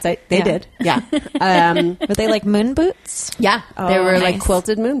 in hindsight, they did. Yeah. Were they like moon boots? Yeah. They Oh, were nice. like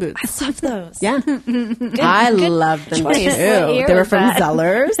quilted moon boots. I love those. Yeah. I loved them choice. too. What year They were was from that?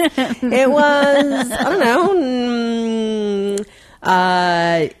 Zellers. It was, I don't know,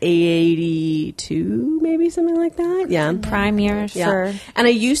 82, maybe something like that. Yeah. Prime years Yeah. for... And I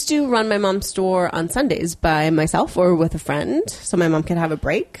used to run my mom's store on Sundays by myself or with a friend, so my mom could have a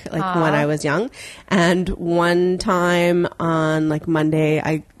break, like when I was young. And one time on like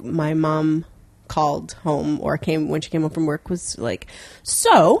Monday, my mom called home or came when she came home from work, was like,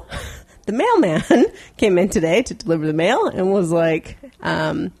 "So, the mailman came in today to deliver the mail," and was like,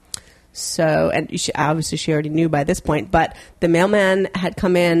 so, and obviously she already knew by this point, but the mailman had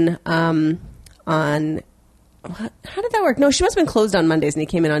come in on, how did that work? No, she must have been closed on Mondays, and he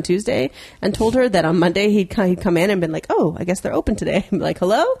came in on Tuesday and told her that on Monday he'd come in and been like, "Oh, I guess they're open today." And be like,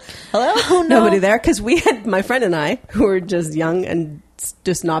 "Hello? Oh, no. Nobody there?" Because we had, my friend and I, who were just young and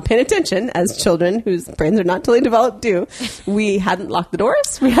just not paying attention, as children whose brains are not fully developed do. We hadn't locked the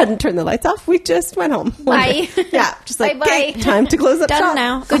doors. We hadn't turned the lights off. We just went home. Bye. Yeah, just like, Bye-bye. "Okay, time to close up Done shop."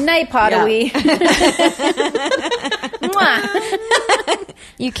 now. Good night, Potawee. Mwah.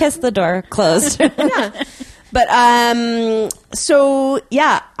 You kissed the door closed. Yeah. But so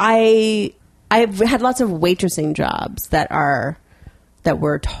yeah, I've had lots of waitressing jobs that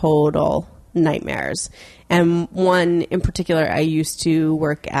were total nightmares. And one in particular, I used to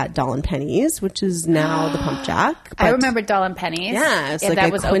work at Doll and Pennies, which is now the Pump Jack. I but- remember Doll and Pennies. Yeah, it's like that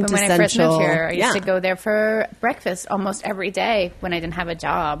a was open when I first moved here. I used quintessential- to go there for breakfast almost every day when I didn't have a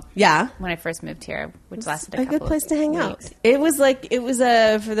job. Yeah. When I first moved here, which lasted a couple good place to hang out. weeks. It was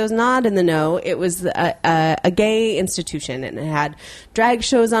for those not in the know, it was a gay institution, and it had drag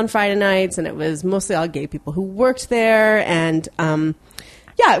shows on Friday nights, and it was mostly all gay people who worked there, and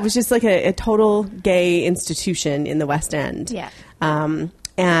yeah, it was just like a total gay institution in the West End. Yeah.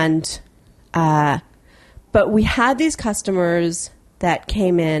 But we had these customers that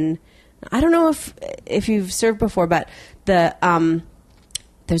came in. I don't know if you've served before, but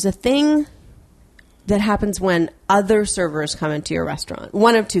there's a thing that happens when other servers come into your restaurant.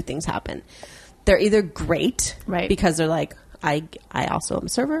 One of two things happen. They're either great, Right. because they're like, I also am a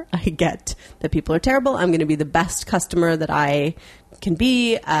server. I get that people are terrible. I'm going to be the best customer that I can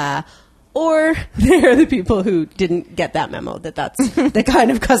be. Or they're the people who didn't get that memo, that's the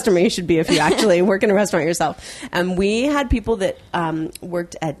kind of customer you should be if you actually work in a restaurant yourself. And we had people that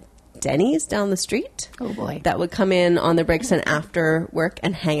worked at Denny's down the street. Oh, boy. That would come in on their breaks and after work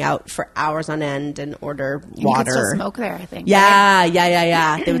and hang out for hours on end and order You water. could still smoke there, I think.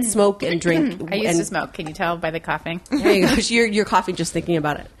 Yeah. They would smoke and drink. I used and to smoke. Can you tell by the coughing? There you go. You're coughing just thinking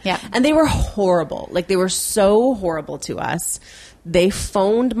about it. Yeah. And they were horrible. Like, they were so horrible to us. They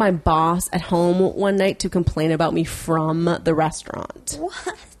phoned my boss at home one night to complain about me from the restaurant.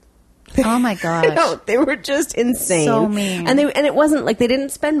 What? Oh my gosh. No, they were just insane. So mean. And it wasn't like they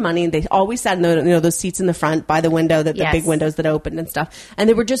didn't spend money. They always sat in those seats in the front by the window, the Yes. big windows that opened and stuff. And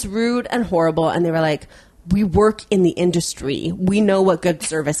they were just rude and horrible. And they were like, "We work in the industry. We know what good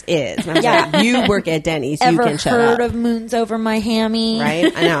service is." And I was Yeah. like, "You work at Denny's. You Ever can shut heard up." of moons over my hammy?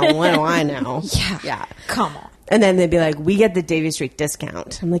 Right? I know. What do I know? Yeah. Come on. And then they'd be like, "We get the Davy Street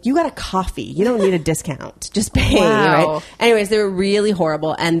discount." I'm like, "You got a coffee. You don't need a discount. Just pay." Wow. Right? Anyways, they were really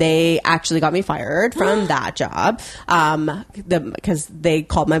horrible, and they actually got me fired from that job because they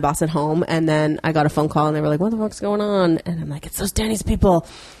called my boss at home, and then I got a phone call, and they were like, "What the fuck's going on?" And I'm like, "It's those Denny's people."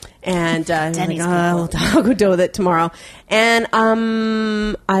 And I'm like, Denny's "Oh, I'll go deal with it tomorrow." And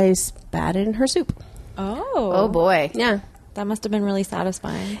I spat in her soup. Oh boy. Yeah. That must have been really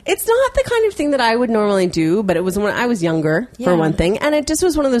satisfying. It's not the kind of thing that I would normally do, but it was when I was younger, for Yeah. one thing. And it just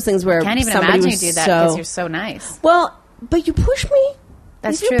was one of those things where Can't even somebody imagine you was do that because you're so nice. Well, but you push me.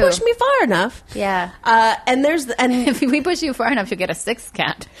 That's you true. push me far enough. Yeah. And If we push you far enough, you'll get a sixth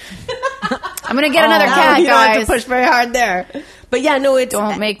cat. I'm going to get another cat, you don't have guys. to push very hard there. But yeah, no, it's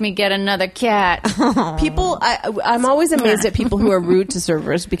Don't make me get another cat. people. I'm always amazed at people who are rude to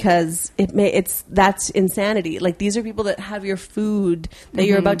servers because that's insanity. Like these are people that have your food that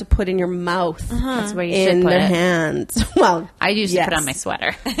you're about to put in your mouth. That's where you in should put their it. hands. Well, I usually put on my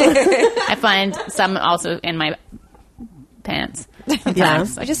sweater. I find some also in my pants.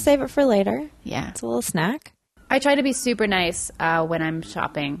 Sometimes. I just save it for later. Yeah. It's a little snack. I try to be super nice when I'm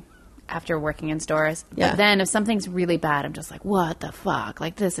shopping after working in stores. Yeah. But then if something's really bad, I'm just like, what the fuck?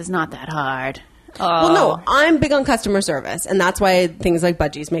 Like, this is not that hard. Well, no, I'm big on customer service, and that's why things like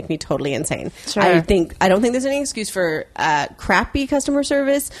budgies make me totally insane. Sure. I don't think there's any excuse for crappy customer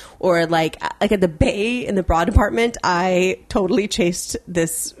service or like at the Bay in the bra department. I totally chased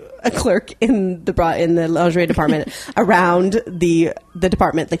a clerk in the lingerie department around the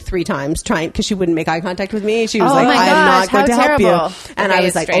department like 3 times because she wouldn't make eye contact with me. She was like, my "I'm gosh, not going to how help terrible." you," and Okay, I was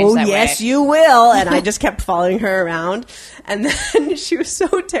it's like, strange "Oh that yes, way. you will," and I just kept following her around, and then she was so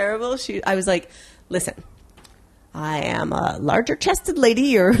terrible. I was like, "Listen, I am a larger chested lady.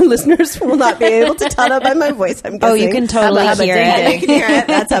 Your listeners will not be able to tell that by my voice. I'm guessing. Oh, you can totally hear it. You can hear it.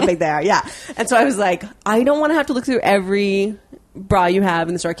 That's how big they are. Yeah." And so I was like, "I don't want to have to look through every bra you have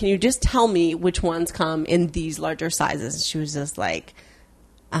in the store. Can you just tell me which ones come in these larger sizes?" And she was just like,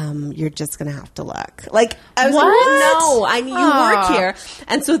 "You're just gonna have to look." Like I was What? like, "No, you work here."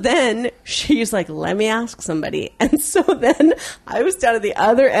 And so then she's like, "Let me ask somebody." And so then I was down at the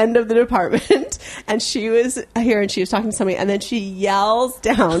other end of the department, and she was here, and she was talking to somebody, and then she yells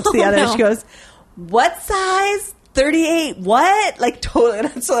down to the other, and she goes, "What size? 38? What?" Like totally.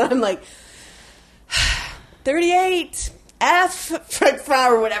 And so I'm like, 38. F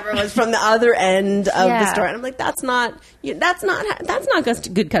or whatever it was from the other end of the store, and I'm like, that's not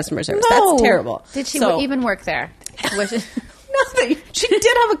good customer service. No. That's terrible. Did she So- even work there? Was it- No, she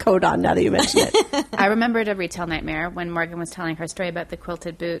did have a coat on. Now that you mention it, I remembered a retail nightmare when Morgan was telling her story about the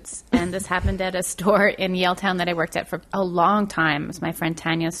quilted boots. And this happened at a store in Yaletown that I worked at for a long time. It was my friend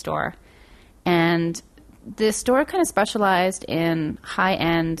Tanya's store. And the store kind of specialized in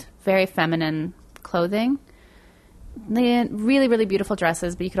high-end, very feminine clothing. They had really, really beautiful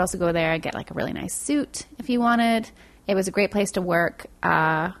dresses, but you could also go there and get like a really nice suit if you wanted. It was a great place to work,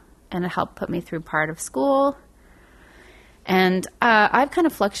 and it helped put me through part of school. And I've kind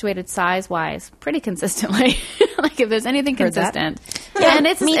of fluctuated size-wise pretty consistently. Like if there's anything Heard that. consistent. Yeah, and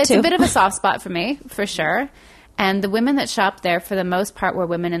it's me a too. bit of a soft spot for me, for sure. And the women that shopped there, for the most part, were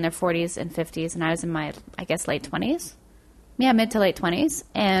women in their 40s and 50s, and I was in my, I guess, late 20s. Yeah, mid to late 20s.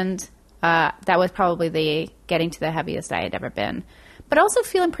 And that was probably the getting to the heaviest I had ever been. But also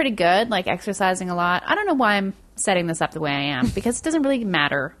feeling pretty good, like exercising a lot. I don't know why I'm setting this up the way I am, because it doesn't really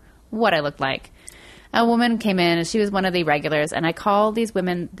matter what I look like. A woman came in, and she was one of the regulars, and I call these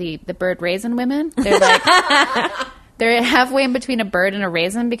women the bird raisin women. They're like... They're halfway in between a bird and a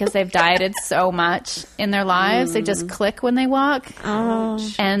raisin because they've dieted so much in their lives. They just click when they walk. Oh.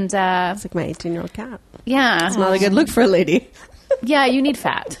 And, it's like my 18-year-old cat. yeah. It's not a good look for a lady. Yeah, you need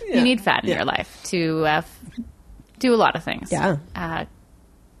fat. Yeah. You need fat in your life to do a lot of things. Yeah.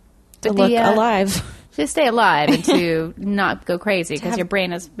 To look alive. To stay alive and to not go crazy because your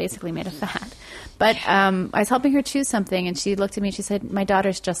brain is basically made of fat. But I was helping her choose something, and she looked at me and she said, "My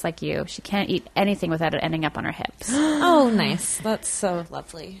daughter's just like you. She can't eat anything without it ending up on her hips." Oh, nice. That's so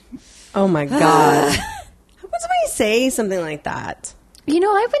lovely. Oh my god! How would somebody say something like that? You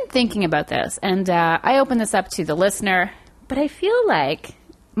know, I've been thinking about this, and I open this up to the listener, but I feel like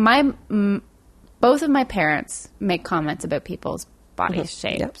both of my parents make comments about people's body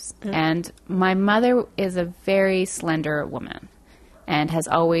shapes. Yep. And my mother is a very slender woman and has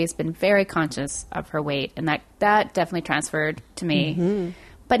always been very conscious of her weight, and that definitely transferred to me.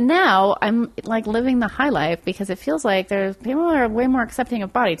 But now I'm like living the high life because it feels like people are way more accepting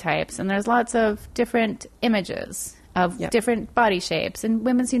of body types, and there's lots of different images of different body shapes, and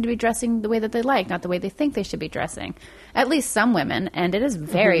women seem to be dressing the way that they like, not the way they think they should be dressing. At least some women, and it is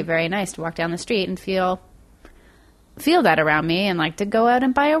very, very nice to walk down the street and feel that around me, and like to go out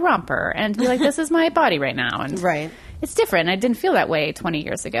and buy a romper and be like, this is my body right now. And Right. it's different. I didn't feel that way 20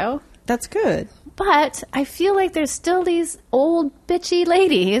 years ago. That's good. But I feel like there's still these old bitchy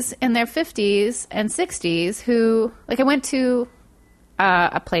ladies in their 50s and 60s who, like, I went to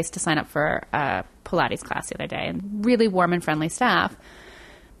a place to sign up for a Pilates class the other day, and really warm and friendly staff.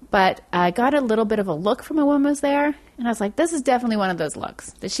 But I got a little bit of a look from a woman who was there, and I was like, this is definitely one of those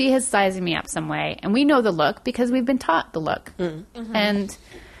looks that she is sizing me up some way. And we know the look because we've been taught the look. Mm-hmm. And,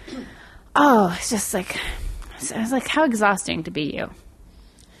 it's just like, it's like how exhausting to be you.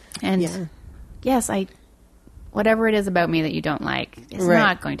 And yes, I whatever it is about me that you don't like is Right.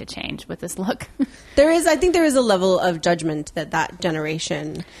 not going to change with this look. I think there is a level of judgment that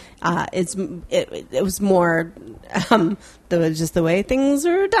generation it was more just the way things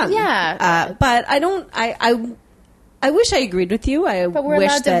are done. Yeah. But I wish I agreed with you. But we're wish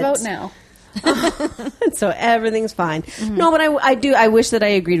allowed to that, vote now. so everything's fine. No, but I wish that I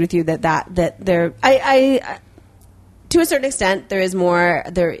agreed with you that there I to a certain extent there is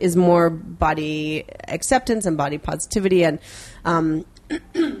more body acceptance and body positivity, and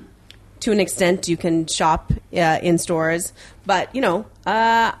to an extent you can shop in stores, but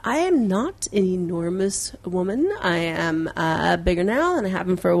I am not an enormous woman. I am bigger now and I have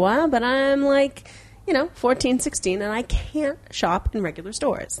been for a while, but I'm like 14, 16, and I can't shop in regular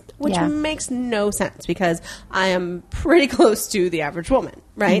stores, which Yeah. makes no sense because I am pretty close to the average woman,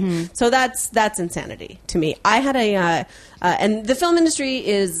 right? So that's insanity to me. I had and the film industry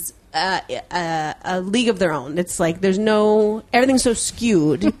is a league of their own. It's like everything's so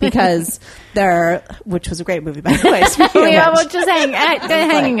skewed because which was a great movie, by the way. We were just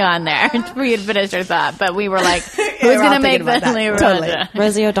hanging on there. We had finished our thought, but we were like, who's we're all going to make thinking about the that. Totally.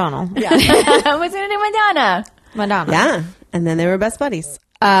 Rosie O'Donnell. Who's going to do Madonna? Madonna. Yeah, and then they were best buddies.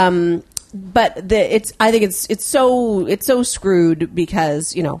 But I think it's so screwed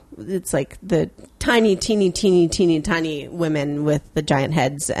because it's like the teeny tiny women with the giant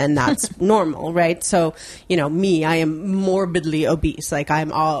heads, and that's normal, right? So me, I am morbidly obese. Like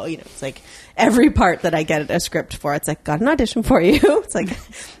I'm all it's like every part that I get a script for, it's like got an audition for you. It's like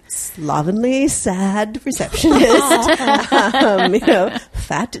slovenly, sad receptionist,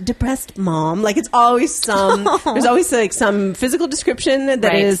 fat, depressed mom. Like it's always there's always like some physical description that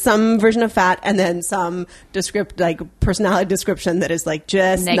Right. is some version of fat, and then some personality description that is like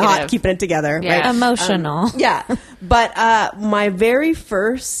just Negative. not keeping it together. Yeah. Right? Emotional. Yeah. But my very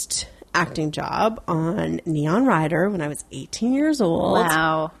first acting job on Neon Rider when I was 18 years old.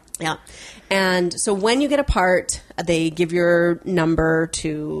 Wow. Yeah. And so when you get a part, they give your number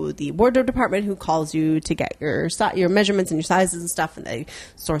to the wardrobe department, who calls you to get your measurements and your sizes and stuff, and they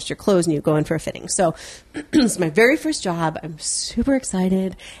source your clothes and you go in for a fitting. So this is my very first job. I'm super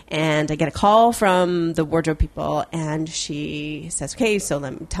excited, and I get a call from the wardrobe people, and she says, okay, so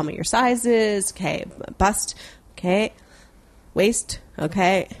tell me your sizes. Okay, bust. Okay, waist.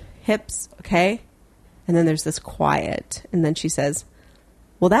 Okay, hips. Okay. And then there's this quiet, and then she says,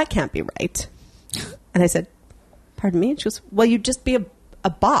 well, that can't be right. And I said, pardon me? And she goes, well, you'd just be a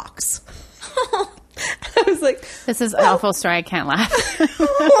box. I was like, This is an awful story. I can't laugh.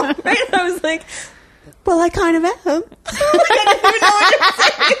 right? I was like, well, I kind of am. I didn't even know what you're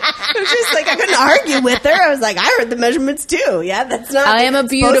saying. It was just like, I couldn't argue with her. I was like, I heard the measurements too. Yeah, that's not. I am a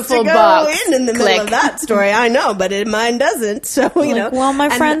beautiful supposed to go box. in the middle Click. of that story. I know, but mine doesn't. So, Well, my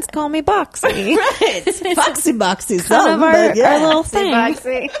and- friends call me Boxy. Right. Foxy boxy. Kind some, of our but yeah. little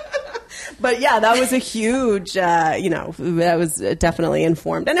thing. But yeah, that was a huge, that was definitely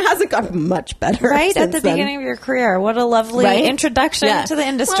informed. And it hasn't gotten much better. Right at since the then. beginning of your career. What a lovely Right? introduction Yeah. to the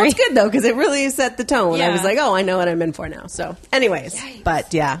industry. Well, it's good though, because it really set the tone. I Yeah. was like, oh, I know what I'm in for now. So anyways,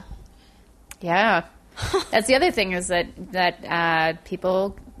 but yeah. Yeah. That's the other thing is that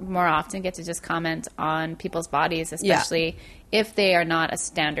people more often get to just comment on people's bodies, especially if they are not a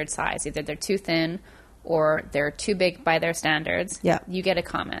standard size. Either they're too thin or they're too big by their standards. Yeah. You get a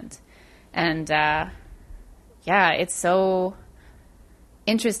comment. And, it's so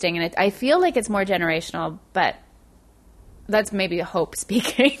interesting. And I feel like it's more generational, but that's maybe hope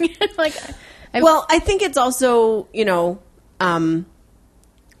speaking. Well, I think it's also,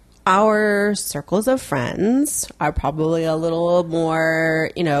 our circles of friends are probably a little more,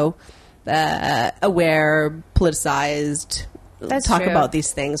 aware, politicized, That's talk true. about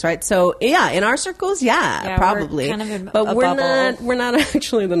these things, right? So yeah, in our circles, Yeah, probably. we're kind of in but a we're bubble. not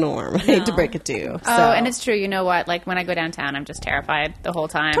actually the norm. I hate to break it to you. Oh, and it's true. You know what? Like when I go downtown, I'm just terrified the whole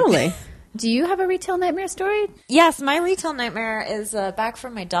time. totally. Do you have a retail nightmare story? Yes, my retail nightmare is back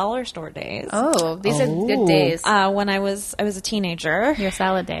from my dollar store days. Oh, these are good days. When I was a teenager. Your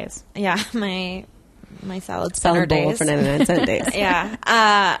salad days. Yeah, my salad spinner Salad bowl days. for 99-cent days.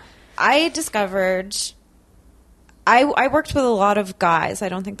 Yeah. I discovered I worked with a lot of guys. I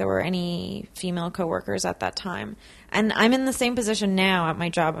don't think there were any female coworkers at that time. And I'm in the same position now at my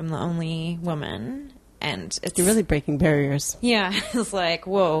job. I'm the only woman. And it's You're really breaking barriers. yeah, it's like,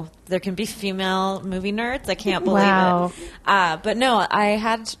 whoa, there can be female movie nerds. I can't believe Wow. it. But no, I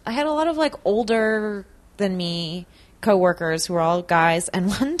had a lot of like older than me coworkers who were all guys. And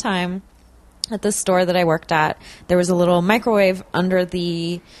one time at the store that I worked at, there was a little microwave under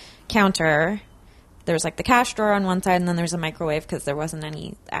the counter. there's like the cash drawer on one side, and then there's a microwave because there wasn't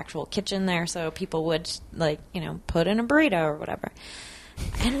any actual kitchen there, so people would like, put in a burrito or whatever.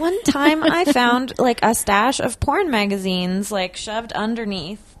 And one time I found like a stash of porn magazines like shoved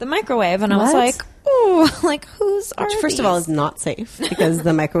underneath the microwave, and I was What? like, ooh, like whose are Which, first of all, is not safe because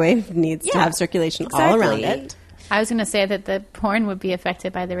the microwave needs to Yeah, have circulation all around exactly. it. I was going to say that the porn would be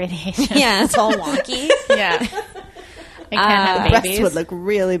affected by the radiation. Yeah, it's all wonky. Yeah. I can't have Breasts babies. would look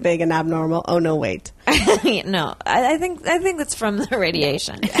really big and abnormal. Oh no, wait. No, I think it's from the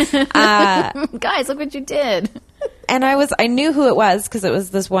radiation. Guys, look what you did. And I knew who it was because it was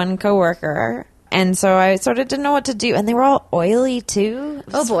this one coworker, and so I sort of didn't know what to do. And they were all oily too.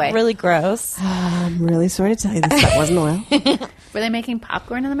 It was Oh, boy. really gross. I'm really sorry to tell you this. That wasn't oil. Were they making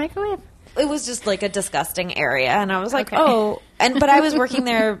popcorn in the microwave? It was just like a disgusting area, and I was like, Okay. but I was working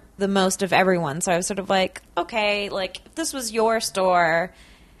there the most of everyone, so I was sort of like, okay, like if this was your store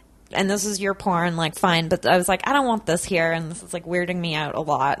and this is your porn, like fine, but I was like, I don't want this here, and this is like weirding me out a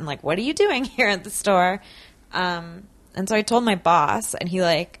lot, and like, what are you doing here at the store? And so I told my boss, and he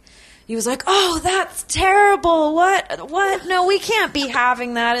was like, oh, that's terrible. What? No, we can't be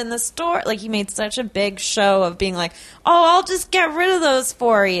having that in the store. Like, he made such a big show of being like, oh, I'll just get rid of those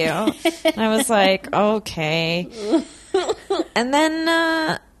for you. And I was like, okay. And then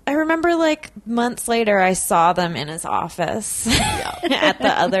I remember like months later, I saw them in his office at the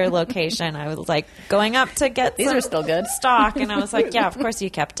other location. I was like going up to get These some are still good. stock. And I was like, yeah, of course you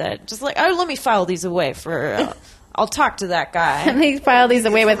kept it. Just like, oh, let me file these away for... I'll talk to that guy. Let me file these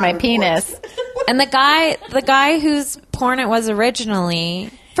away with my penis. And the guy whose porn it was originally.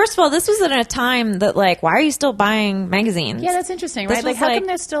 First of all, this was at a time that like, why are you still buying magazines? Yeah, that's interesting, This right? Like, was how like- come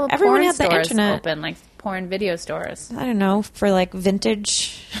there's still everyone porn had the stores internet. open, like porn video stores? I don't know, for like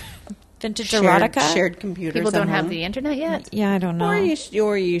vintage erotica. Shared computers. People at don't have home. the internet yet. Yeah, I don't know. Or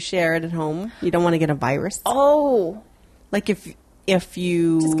you share it at home. You don't want to get a virus. Oh, Like if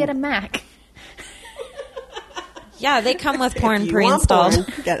you just get a Mac. Yeah, they come with porn if you want pre-installed.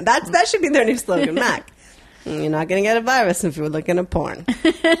 porn, that should be their new slogan, Mac. You're not going to get a virus if you're looking at porn.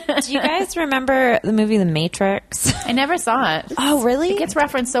 Do you guys remember the movie The Matrix? I never saw it. Oh, really? It gets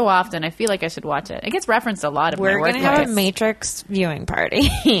referenced so often. I feel like I should watch it. It gets referenced a lot of We're my going to have a workplace. Matrix viewing party.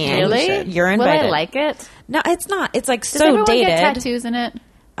 Really? You're Will invited. I like it? No, it's not. It's like Does so everyone dated. get tattoos in it?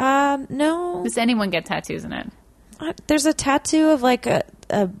 No. Does anyone get tattoos in it? There's a tattoo of like a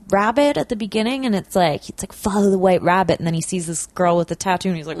rabbit at the beginning, and it's like follow the white rabbit, and then he sees this girl with a tattoo,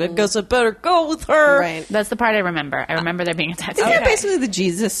 and he's like, I guess I better go with her. Right. That's the part I remember. I remember there being a tattoo. Isn't that basically the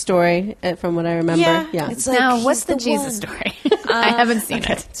Jesus story, from what I remember? Yeah. It's like, Now, he's what's the the Jesus one. story? I haven't seen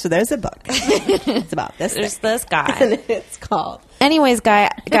it. So there's a book. It's about this. There's thing. this guy. And it's called. Anyways,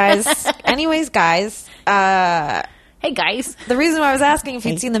 guys. Hey, guys. The reason why I was asking if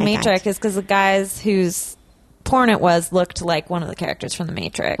you'd Hey, seen The hey, Matrix guys. is because the guys whose porn it was looked like one of the characters from The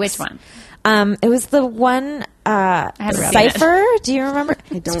Matrix. Which one? It was the one haven't seen Cypher. Do you remember?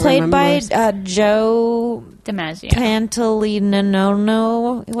 don't It's played by remember. Joe DiMaggio.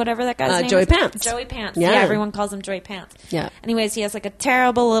 Pantalino, whatever that guy's name Joey is. Pants. Joey Pants. Yeah. Yeah, everyone calls him Joey Pants. Yeah. Anyways, he has like a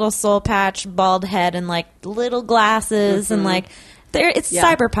terrible little soul patch, bald head, and like little glasses, and like it's Yeah.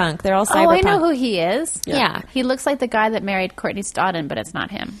 cyberpunk. They're all cyberpunk. Oh, I know who he is. Yeah. He looks like the guy that married Courtney Stodden, but it's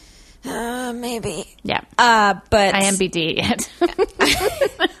not him. Maybe. Yeah. But IMBD it.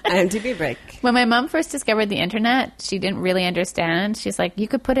 IMDb break. When my mom first discovered the internet, she didn't really understand. She's like, you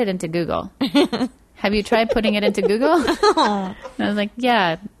could put it into Google. Have you tried putting it into Google? And I was like,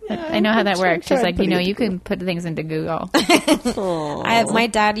 yeah, I know how that works. She's tried like, putting it you into can put things into Google. my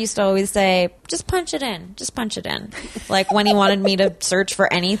dad used to always say, just punch it in. Just punch it in. Like when he wanted me to search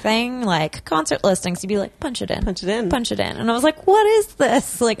for anything, like concert listings, he'd be like, punch it in. Punch it in. Punch it in. And I was like, what is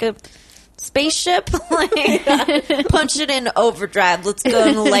this? Like a spaceship? Like, punch it in overdrive. Let's go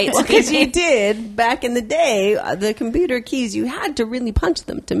in the light Because speed. you did back in the day, the computer keys, you had to really punch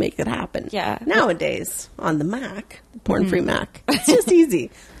them to make it happen. Yeah. Nowadays, on the Mac, porn-free Mac, it's just easy.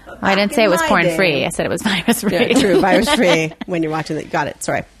 I didn't say it in was my porn day- free. I said it was virus free. Yeah, true, virus-free when you're watching it. Got it.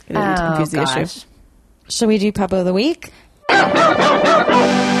 Sorry. I didn't confuse the issue. gosh. Shall we do Puppo of the Week?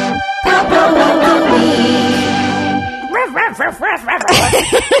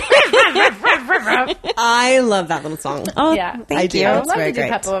 I love that little song. Oh, Yeah. thank I do. you. I would It's love very to do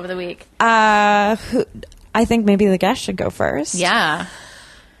great. Peppo over the week. I think maybe the guest should go first. Yeah.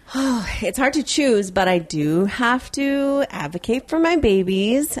 It's hard to choose, but I do have to advocate for my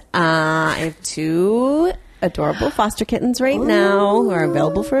babies. I have two adorable foster kittens right now who are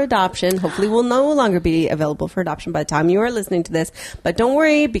available for adoption. Hopefully will no longer be available for adoption by the time you are listening to this. But don't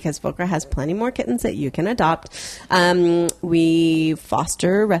worry, because Volcra has plenty more kittens that you can adopt. We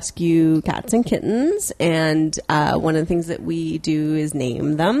foster, rescue cats and kittens, and one of the things that we do is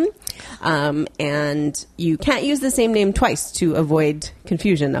name them. And you can't use the same name twice to avoid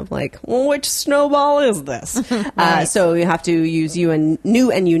confusion of like, well, which Snowball is this? So you have to use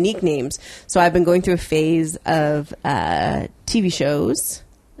new and unique names. So I've been going through a phase of TV shows.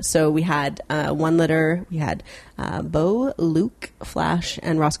 So we had one litter. We had Bo, Luke, Flash,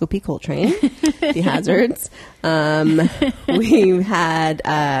 and Roscoe P. Coltrane, the Hazards. We had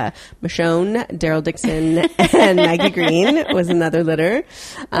Michonne, Daryl Dixon, and Maggie Green was another litter.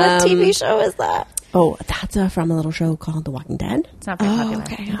 What TV show is that? Oh, that's from a little show called The Walking Dead. It's not very popular.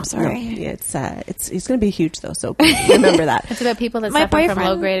 Okay, I'm sorry. No, it's going to be huge though, so remember that. It's about people that My suffer from boyfriend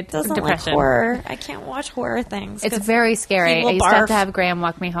low-grade doesn't depression. like horror. I can't watch horror things. It's 'cause very scary. he will I used to have barf. to have Graham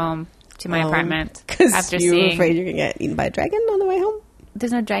walk me home to my apartment Because after you were seeing. afraid you're going to get eaten by a dragon on the way home?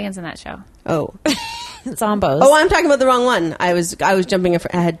 There's no dragons in that show. Oh. Zombos. Oh, I'm talking about the wrong one. I was jumping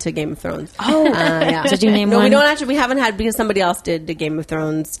ahead to Game of Thrones. Oh. Yeah. Did you name No, one? we don't actually. We haven't had because somebody else did the Game of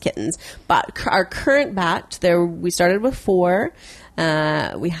Thrones kittens. But our current batch, we started with 4.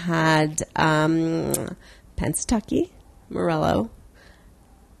 We had Pennsatucky, Morello,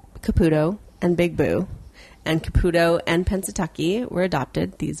 Caputo, and Big Boo. And Caputo and Pennsatucky were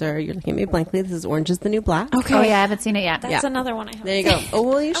adopted. These are, you're looking at me blankly, this is Orange is the New Black. Okay. Oh, yeah, I haven't seen it yet. That's another one I have. There you go. Oh,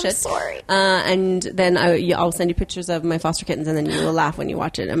 well, you should. I'm sorry. And then I'll send you pictures of my foster kittens, and then you will laugh when you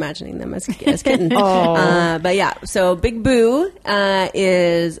watch it, imagining them as kittens. But yeah, so Big Boo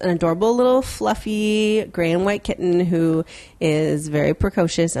is an adorable little fluffy gray and white kitten who is very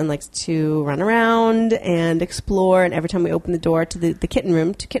precocious and likes to run around and explore. And every time we open the door to the kitten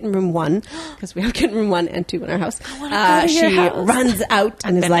room, to kitten room 1, because we have kitten room 1 and 2 in our house, she runs out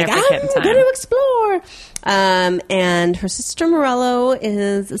and is been like, there for I'm kitten time." going to explore. And her sister Morello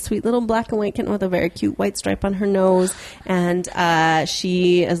is a sweet little black and white kitten with a very cute white stripe on her nose, and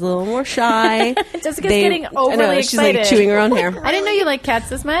she is a little more shy. Jessica's getting overly she's like excited. chewing her own hair. I didn't know you like cats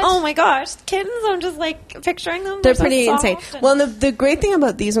this much. Oh my gosh, kittens! I'm just like picturing them. They're so pretty soft insane. and- Well, the great thing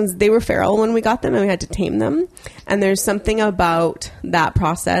about these ones, they were feral when we got them, and we had to tame them. And there's something about that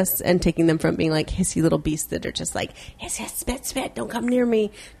process and taking them from being like hissy little beasts that are just like hiss, hiss, spit, spit, don't come near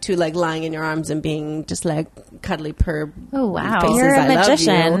me, to like lying in your arms and being just like cuddly purr. Oh, wow. faces, You're a "I love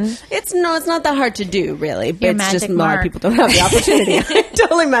magician." you." It's not that hard to do, really. But You're it's just Magic a lot of Mark. people don't have the opportunity.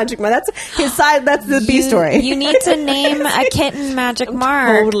 Totally Magic Mark. That's his side. That's the B story. You need to name a kitten Magic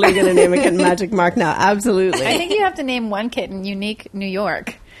Mark. Totally gonna name a kitten Magic Mark now. Absolutely. I think you have to name one kitten Unique New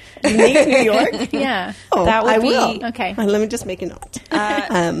York. Unique New York. Yeah. Oh, That would I be- will. Okay. Let me just make a note.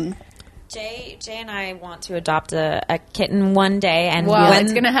 Jay and I want to adopt a kitten one day, and Well, when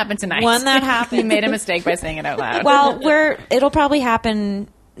it's going to happen tonight. when that happens, You made a mistake by saying it out loud. well, it'll probably happen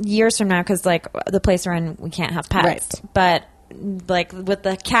years from now because like the place we're in, we can't have pets. Right. But like with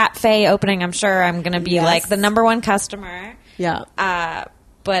the Cat Fae opening, I'm sure I'm going to be Yes. like the number one customer. Yeah.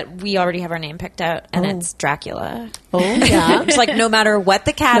 But we already have our name picked out, and it's Dracula. Oh, yeah. It's like no matter what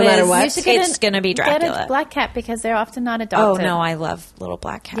the cat No matter is, what. You should get it's going to be Dracula. Get a black cat because they're often not Oh adopted. no, I love little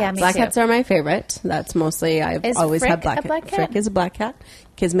black cats. Yeah, me Black too. cats are my favorite. That's mostly, I've Is always Frick had black a black cat? Frick is a black cat.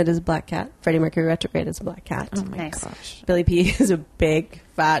 Kismet is a black cat. Freddie Mercury Retrograde is a black cat. Oh my Nice. gosh. Billy P is a big,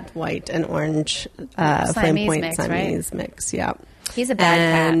 fat, white, and orange flame Siamese point mix, Siamese mix. Yeah. He's a bad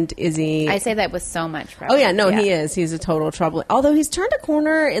And cat. Izzy. I say that with so much pride. Oh yeah, no, he is. He's a total trouble. Although he's turned a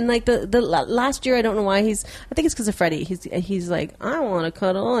corner in like the last year. I don't know why. I think it's because of Freddie. He's like, I want to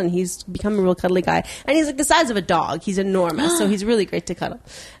cuddle, and he's become a real cuddly guy. And he's like the size of a dog. He's enormous, so he's really great to cuddle.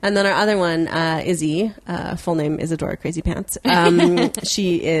 And then our other one, Izzy, full name Isadora Crazy Pants.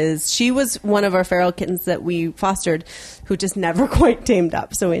 She was one of our feral kittens that we fostered, who just never quite tamed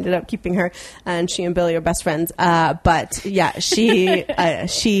up. So we ended up keeping her, and she and Billy are best friends. But yeah, she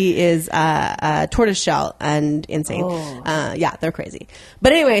is tortoiseshell and insane. Yeah, they're crazy.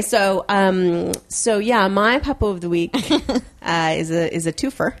 But anyway, so yeah, my puppo of the week is a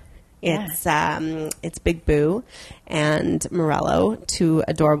twofer. It's Big Boo and Morello, 2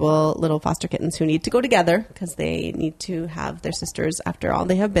 adorable little foster kittens who need to go together because they need to have their sisters after all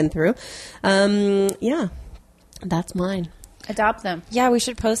they have been through. Yeah, that's mine. Adopt them. Yeah, we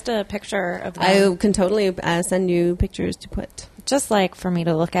should post a picture of them. I can totally send you pictures to put. Just like for me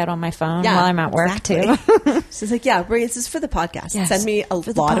to look at on my phone Yeah, while I'm at work exactly. too. She's like, yeah, Brie, this is for the podcast. Yes, Send me a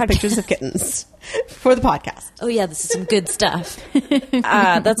for the lot of podcast. pictures of kittens for the podcast. Oh yeah, this is some good stuff.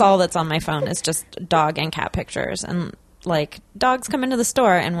 That's all that's on my phone is just dog and cat pictures, and like dogs come into the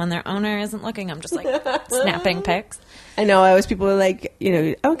store and when their owner isn't looking, I'm just like snapping pics. I know. I always people are like,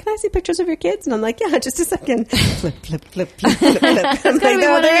 oh, can I see pictures of your kids? And I'm like, yeah, just a second. Flip, flip, flip, flip, flip, flip. I'm like,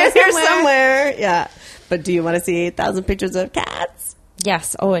 no, they're here somewhere. Yeah. But do you want to see 8,000 pictures of cats?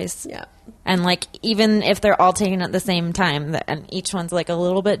 Yes, always. Yeah. And like even if they're all taken at the same time, and each one's like a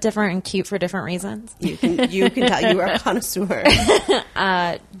little bit different and cute for different reasons. You can tell you are a connoisseur.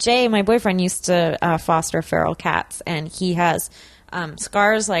 Jay, my boyfriend, used to foster feral cats, and he has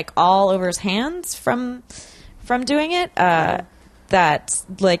scars like all over his hands from doing it. That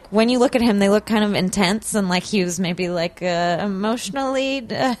like when you look at him, they look kind of intense and like he was maybe like emotionally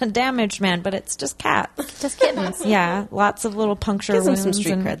damaged man, but it's just cats, Just kittens. yeah, lots of little puncture Gives them wounds some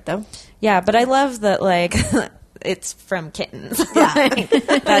street and, cred, though. yeah, but I love that like it's from kittens. Yeah.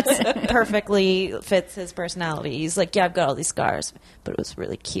 That's perfectly fits his personality. He's like, yeah, I've got all these scars, but it was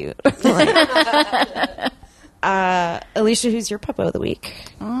really cute. Like, Alicia, who's your puppo of the week?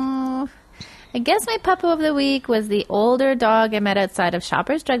 Oh, I guess my puppo of the week was the older dog I met outside of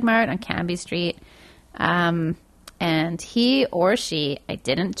Shoppers Drug Mart on Canby Street. And he or she, I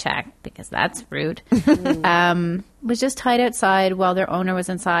didn't check because that's rude, was just tied outside while their owner was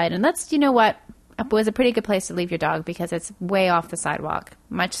inside. And that's, you know what, it was a pretty good place to leave your dog because it's way off the sidewalk,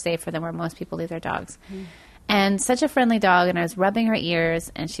 much safer than where most people leave their dogs. And such a friendly dog, and I was rubbing her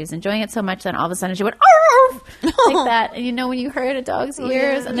ears, and she was enjoying it so much, then all of a sudden she went, "Arf!" like that. And you know when you hurt a dog's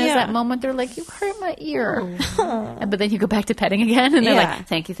ears, and there's Yeah. that moment they're like, "You hurt my ear," but then you go back to petting again, and they're Yeah. like,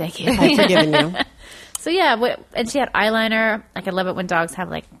 "Thank you." I've forgiven you. So yeah, and she had eyeliner. Like I love it when dogs have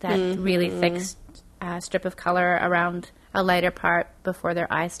like that really thick strip of color around a lighter part before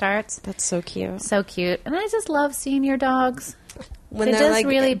their eye starts. That's so cute. So cute, and I just love seeing your dogs. When They they're just like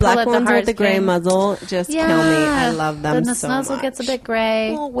really black pull at the ones with the gray heartstrings. muzzle, just kill me. I love them Then the so snuzzle much. gets a bit gray,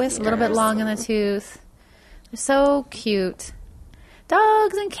 Little a little bit whiskers. long in the tooth. They're so cute.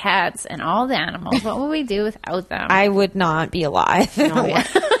 Dogs and cats and all the animals. What would we do without them? I would not be alive.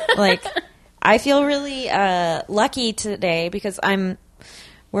 Like, I feel really lucky today because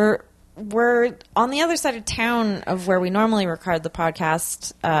we're on the other side of town of where we normally record the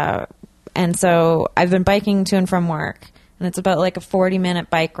podcast, and so I've been biking to and from work, and it's about like a 40-minute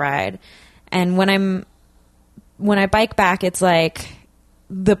bike ride. And when I bike back, it's like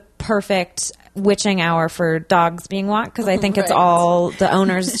the perfect witching hour for dogs being walked because I think it's Right. all the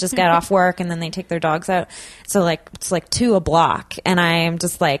owners just get off work and then they take their dogs out. So like it's like 2 a block, and I am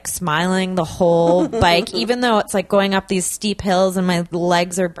just like smiling the whole bike, even though it's like going up these steep hills and my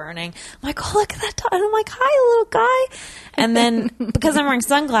legs are burning. I'm like, oh, look at that dog. And I'm like, hi, little guy. And then because I'm wearing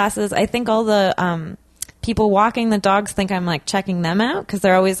sunglasses, I think all the people walking the dogs think I'm like checking them out because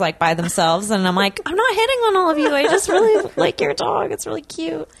they're always like by themselves, and I'm like, I'm not hitting on all of you. I just really like your dog. It's really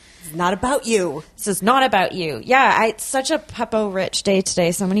cute. It's not about you. This is not about you. Yeah, it's such a puppo rich day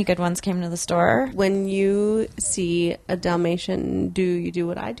today. So many good ones came to the store. When you see a Dalmatian, do you do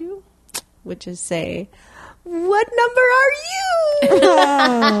what I do? Which is say, what number are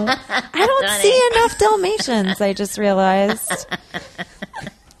you? I don't see enough Dalmatians. I just realized.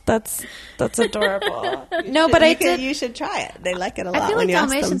 That's adorable. No, but I did. You should try it. They like it a lot. I feel when like you ask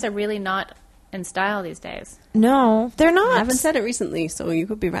Dalmatians them. are really not in style these days. No, they're I not. haven't said it recently, so you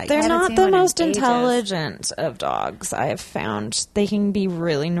could be right. They're haven't not seen the one in most ages. intelligent of dogs. I have found they can be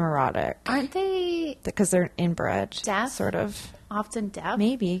really neurotic Aren't they because they're inbred, Deaf? sort of often deaf?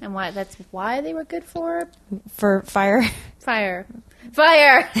 Maybe. And that's why they were good for for fire. fire.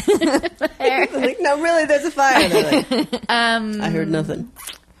 Fire! Fire. Like, no, really, there's a fire. They're like, I heard nothing.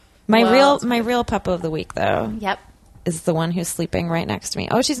 My Well, real puppo of the week though Yep. is the one who's sleeping right next to me.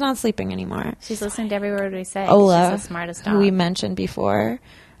 Oh, she's not sleeping anymore. She's listening to every word we say. Ola, She's the smartest dog. who we mentioned before.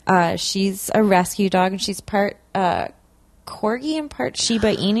 She's a rescue dog, and she's part Corgi and part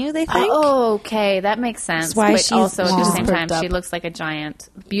Shiba Inu, they think. Oh, okay, that makes sense. That's why but she's also at the long. same time, Perked up. she looks like a giant,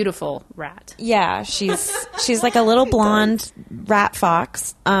 beautiful rat. Yeah, she's like a little blonde rat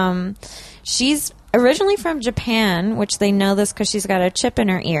fox. She's originally from Japan, which they know this because she's got a chip in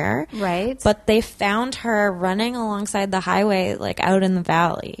her ear. Right. But they found her running alongside the highway, like out in the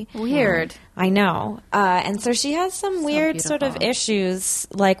valley. Weird. I know. And so she has some weird sort of beautiful. issues.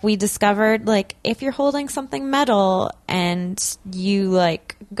 Like we discovered, like if you're holding something metal and you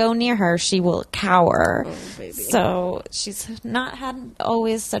like go near her, she will cower. baby. So she's not had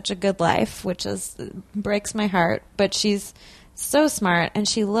always such a good life, which breaks my heart. But she's so smart, and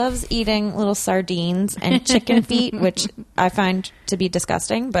she loves eating little sardines and chicken feet, which I find to be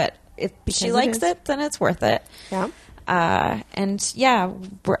disgusting. But if she it likes is. it, then it's worth it. Yeah. And yeah,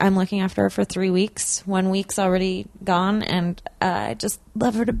 I'm looking after her for 3 weeks. 1 week's already gone, and I just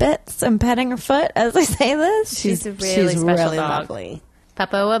love her to bits. I'm petting her foot as I say this. She's a really special dog. lovely.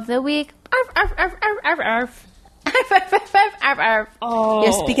 Puppo of the week. Arf, arf, arf, arf, arf, arf. Arf, arf, arf, arf, arf, arf. Oh.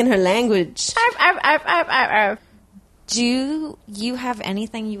 You're speaking her language. Arf, arf, arf, arf, arf, arf. Do you have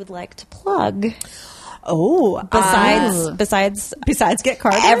anything you would like to plug? Oh, Besides Get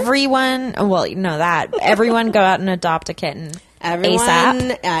Carter? everyone, well, you know that. Everyone go out and adopt a kitten. Everyone,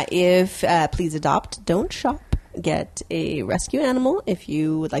 ASAP. please adopt, don't shop. Get a rescue animal if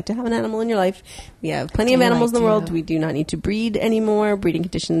you would like to have an animal in your life. We have plenty of animals in the world. We do not need to breed anymore. Breeding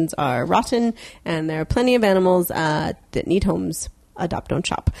conditions are rotten, and there are plenty of animals that need homes. Adopt, don't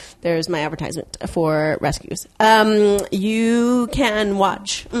shop. There's my advertisement for rescues. You can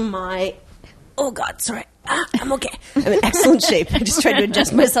watch my... Oh, God, sorry. I'm okay. I'm in excellent shape. I just tried to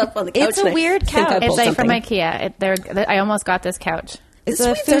adjust myself on the couch. It's a weird think I couch. It's pulled like from something. IKEA. I almost got this couch. It's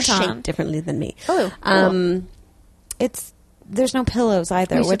The a Swedes are futon. shaped differently than me. Oh, cool. There's no pillows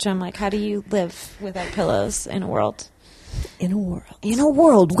either, We should- which I'm like, how do you live without pillows in a world? In a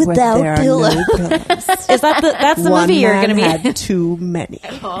world without where there pillows. are no pillows. Is that's the One movie you're man going to be? had too many.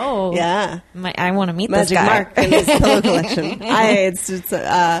 Oh, Yeah. I want to meet Magic this guy. Mark and his pillow collection.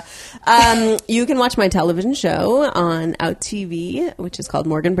 You can watch my television show on Out TV, which is called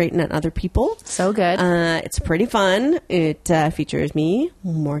Morgan Brayton and Other People. So good. It's pretty fun. It features me,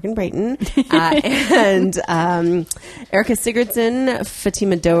 Morgan Brayton, and Erica Sigurdsson,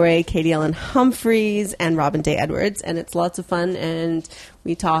 Fatima Dore, Katie Ellen Humphreys, and Robin Day Edwards. And it's lots of fun, and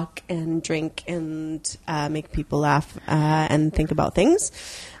we talk and drink and make people laugh and think about things.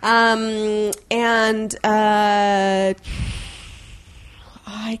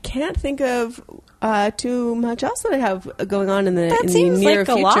 I can't think of too much else that I have going on in the seems near like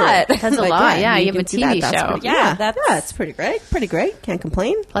a future. lot. That's a lot. Yeah, you have can a do TV That's show. pretty- Yeah, yeah, that's- it's pretty great. Pretty great. Can't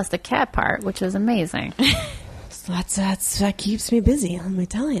complain. Plus the cat part, which was amazing. So that keeps me busy. Let me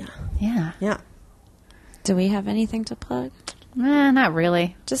tell you. Yeah. Yeah. Do we have anything to plug? Not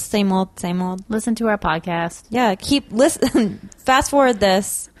really. Just same old, same old. Listen to our podcast. Yeah, keep listen. Fast forward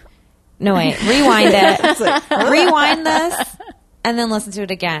this. No wait, rewind it. Rewind this, and then listen to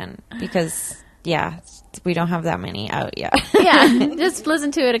it again because we don't have that many out yet. Yeah, just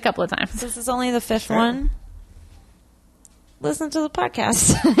listen to it a couple of times. This is only the fifth one. Listen to the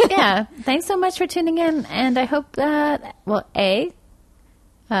podcast. Yeah. Thanks so much for tuning in, and I hope that A,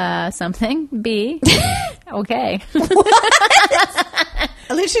 something. B, okay.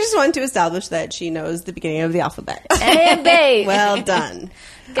 At least she just wanted to establish that she knows the beginning of the alphabet. And B. Well done.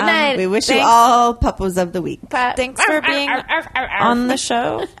 Good night. We wish you Thanks. all puppos of the week. Thanks for being on the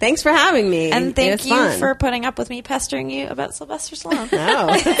show, Thanks for having me. and It thank was you fun. for putting up with me pestering you about Sylvester Stallone. No,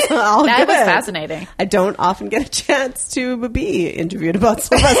 all That good. was fascinating. I don't often get a chance to be interviewed about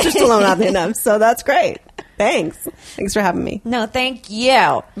Sylvester Stallone, oddly enough, so that's great. Thanks for having me. No, thank you.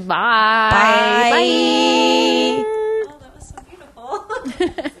 Bye. Bye. Bye. Oh, that was so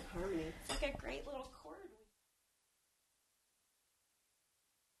beautiful.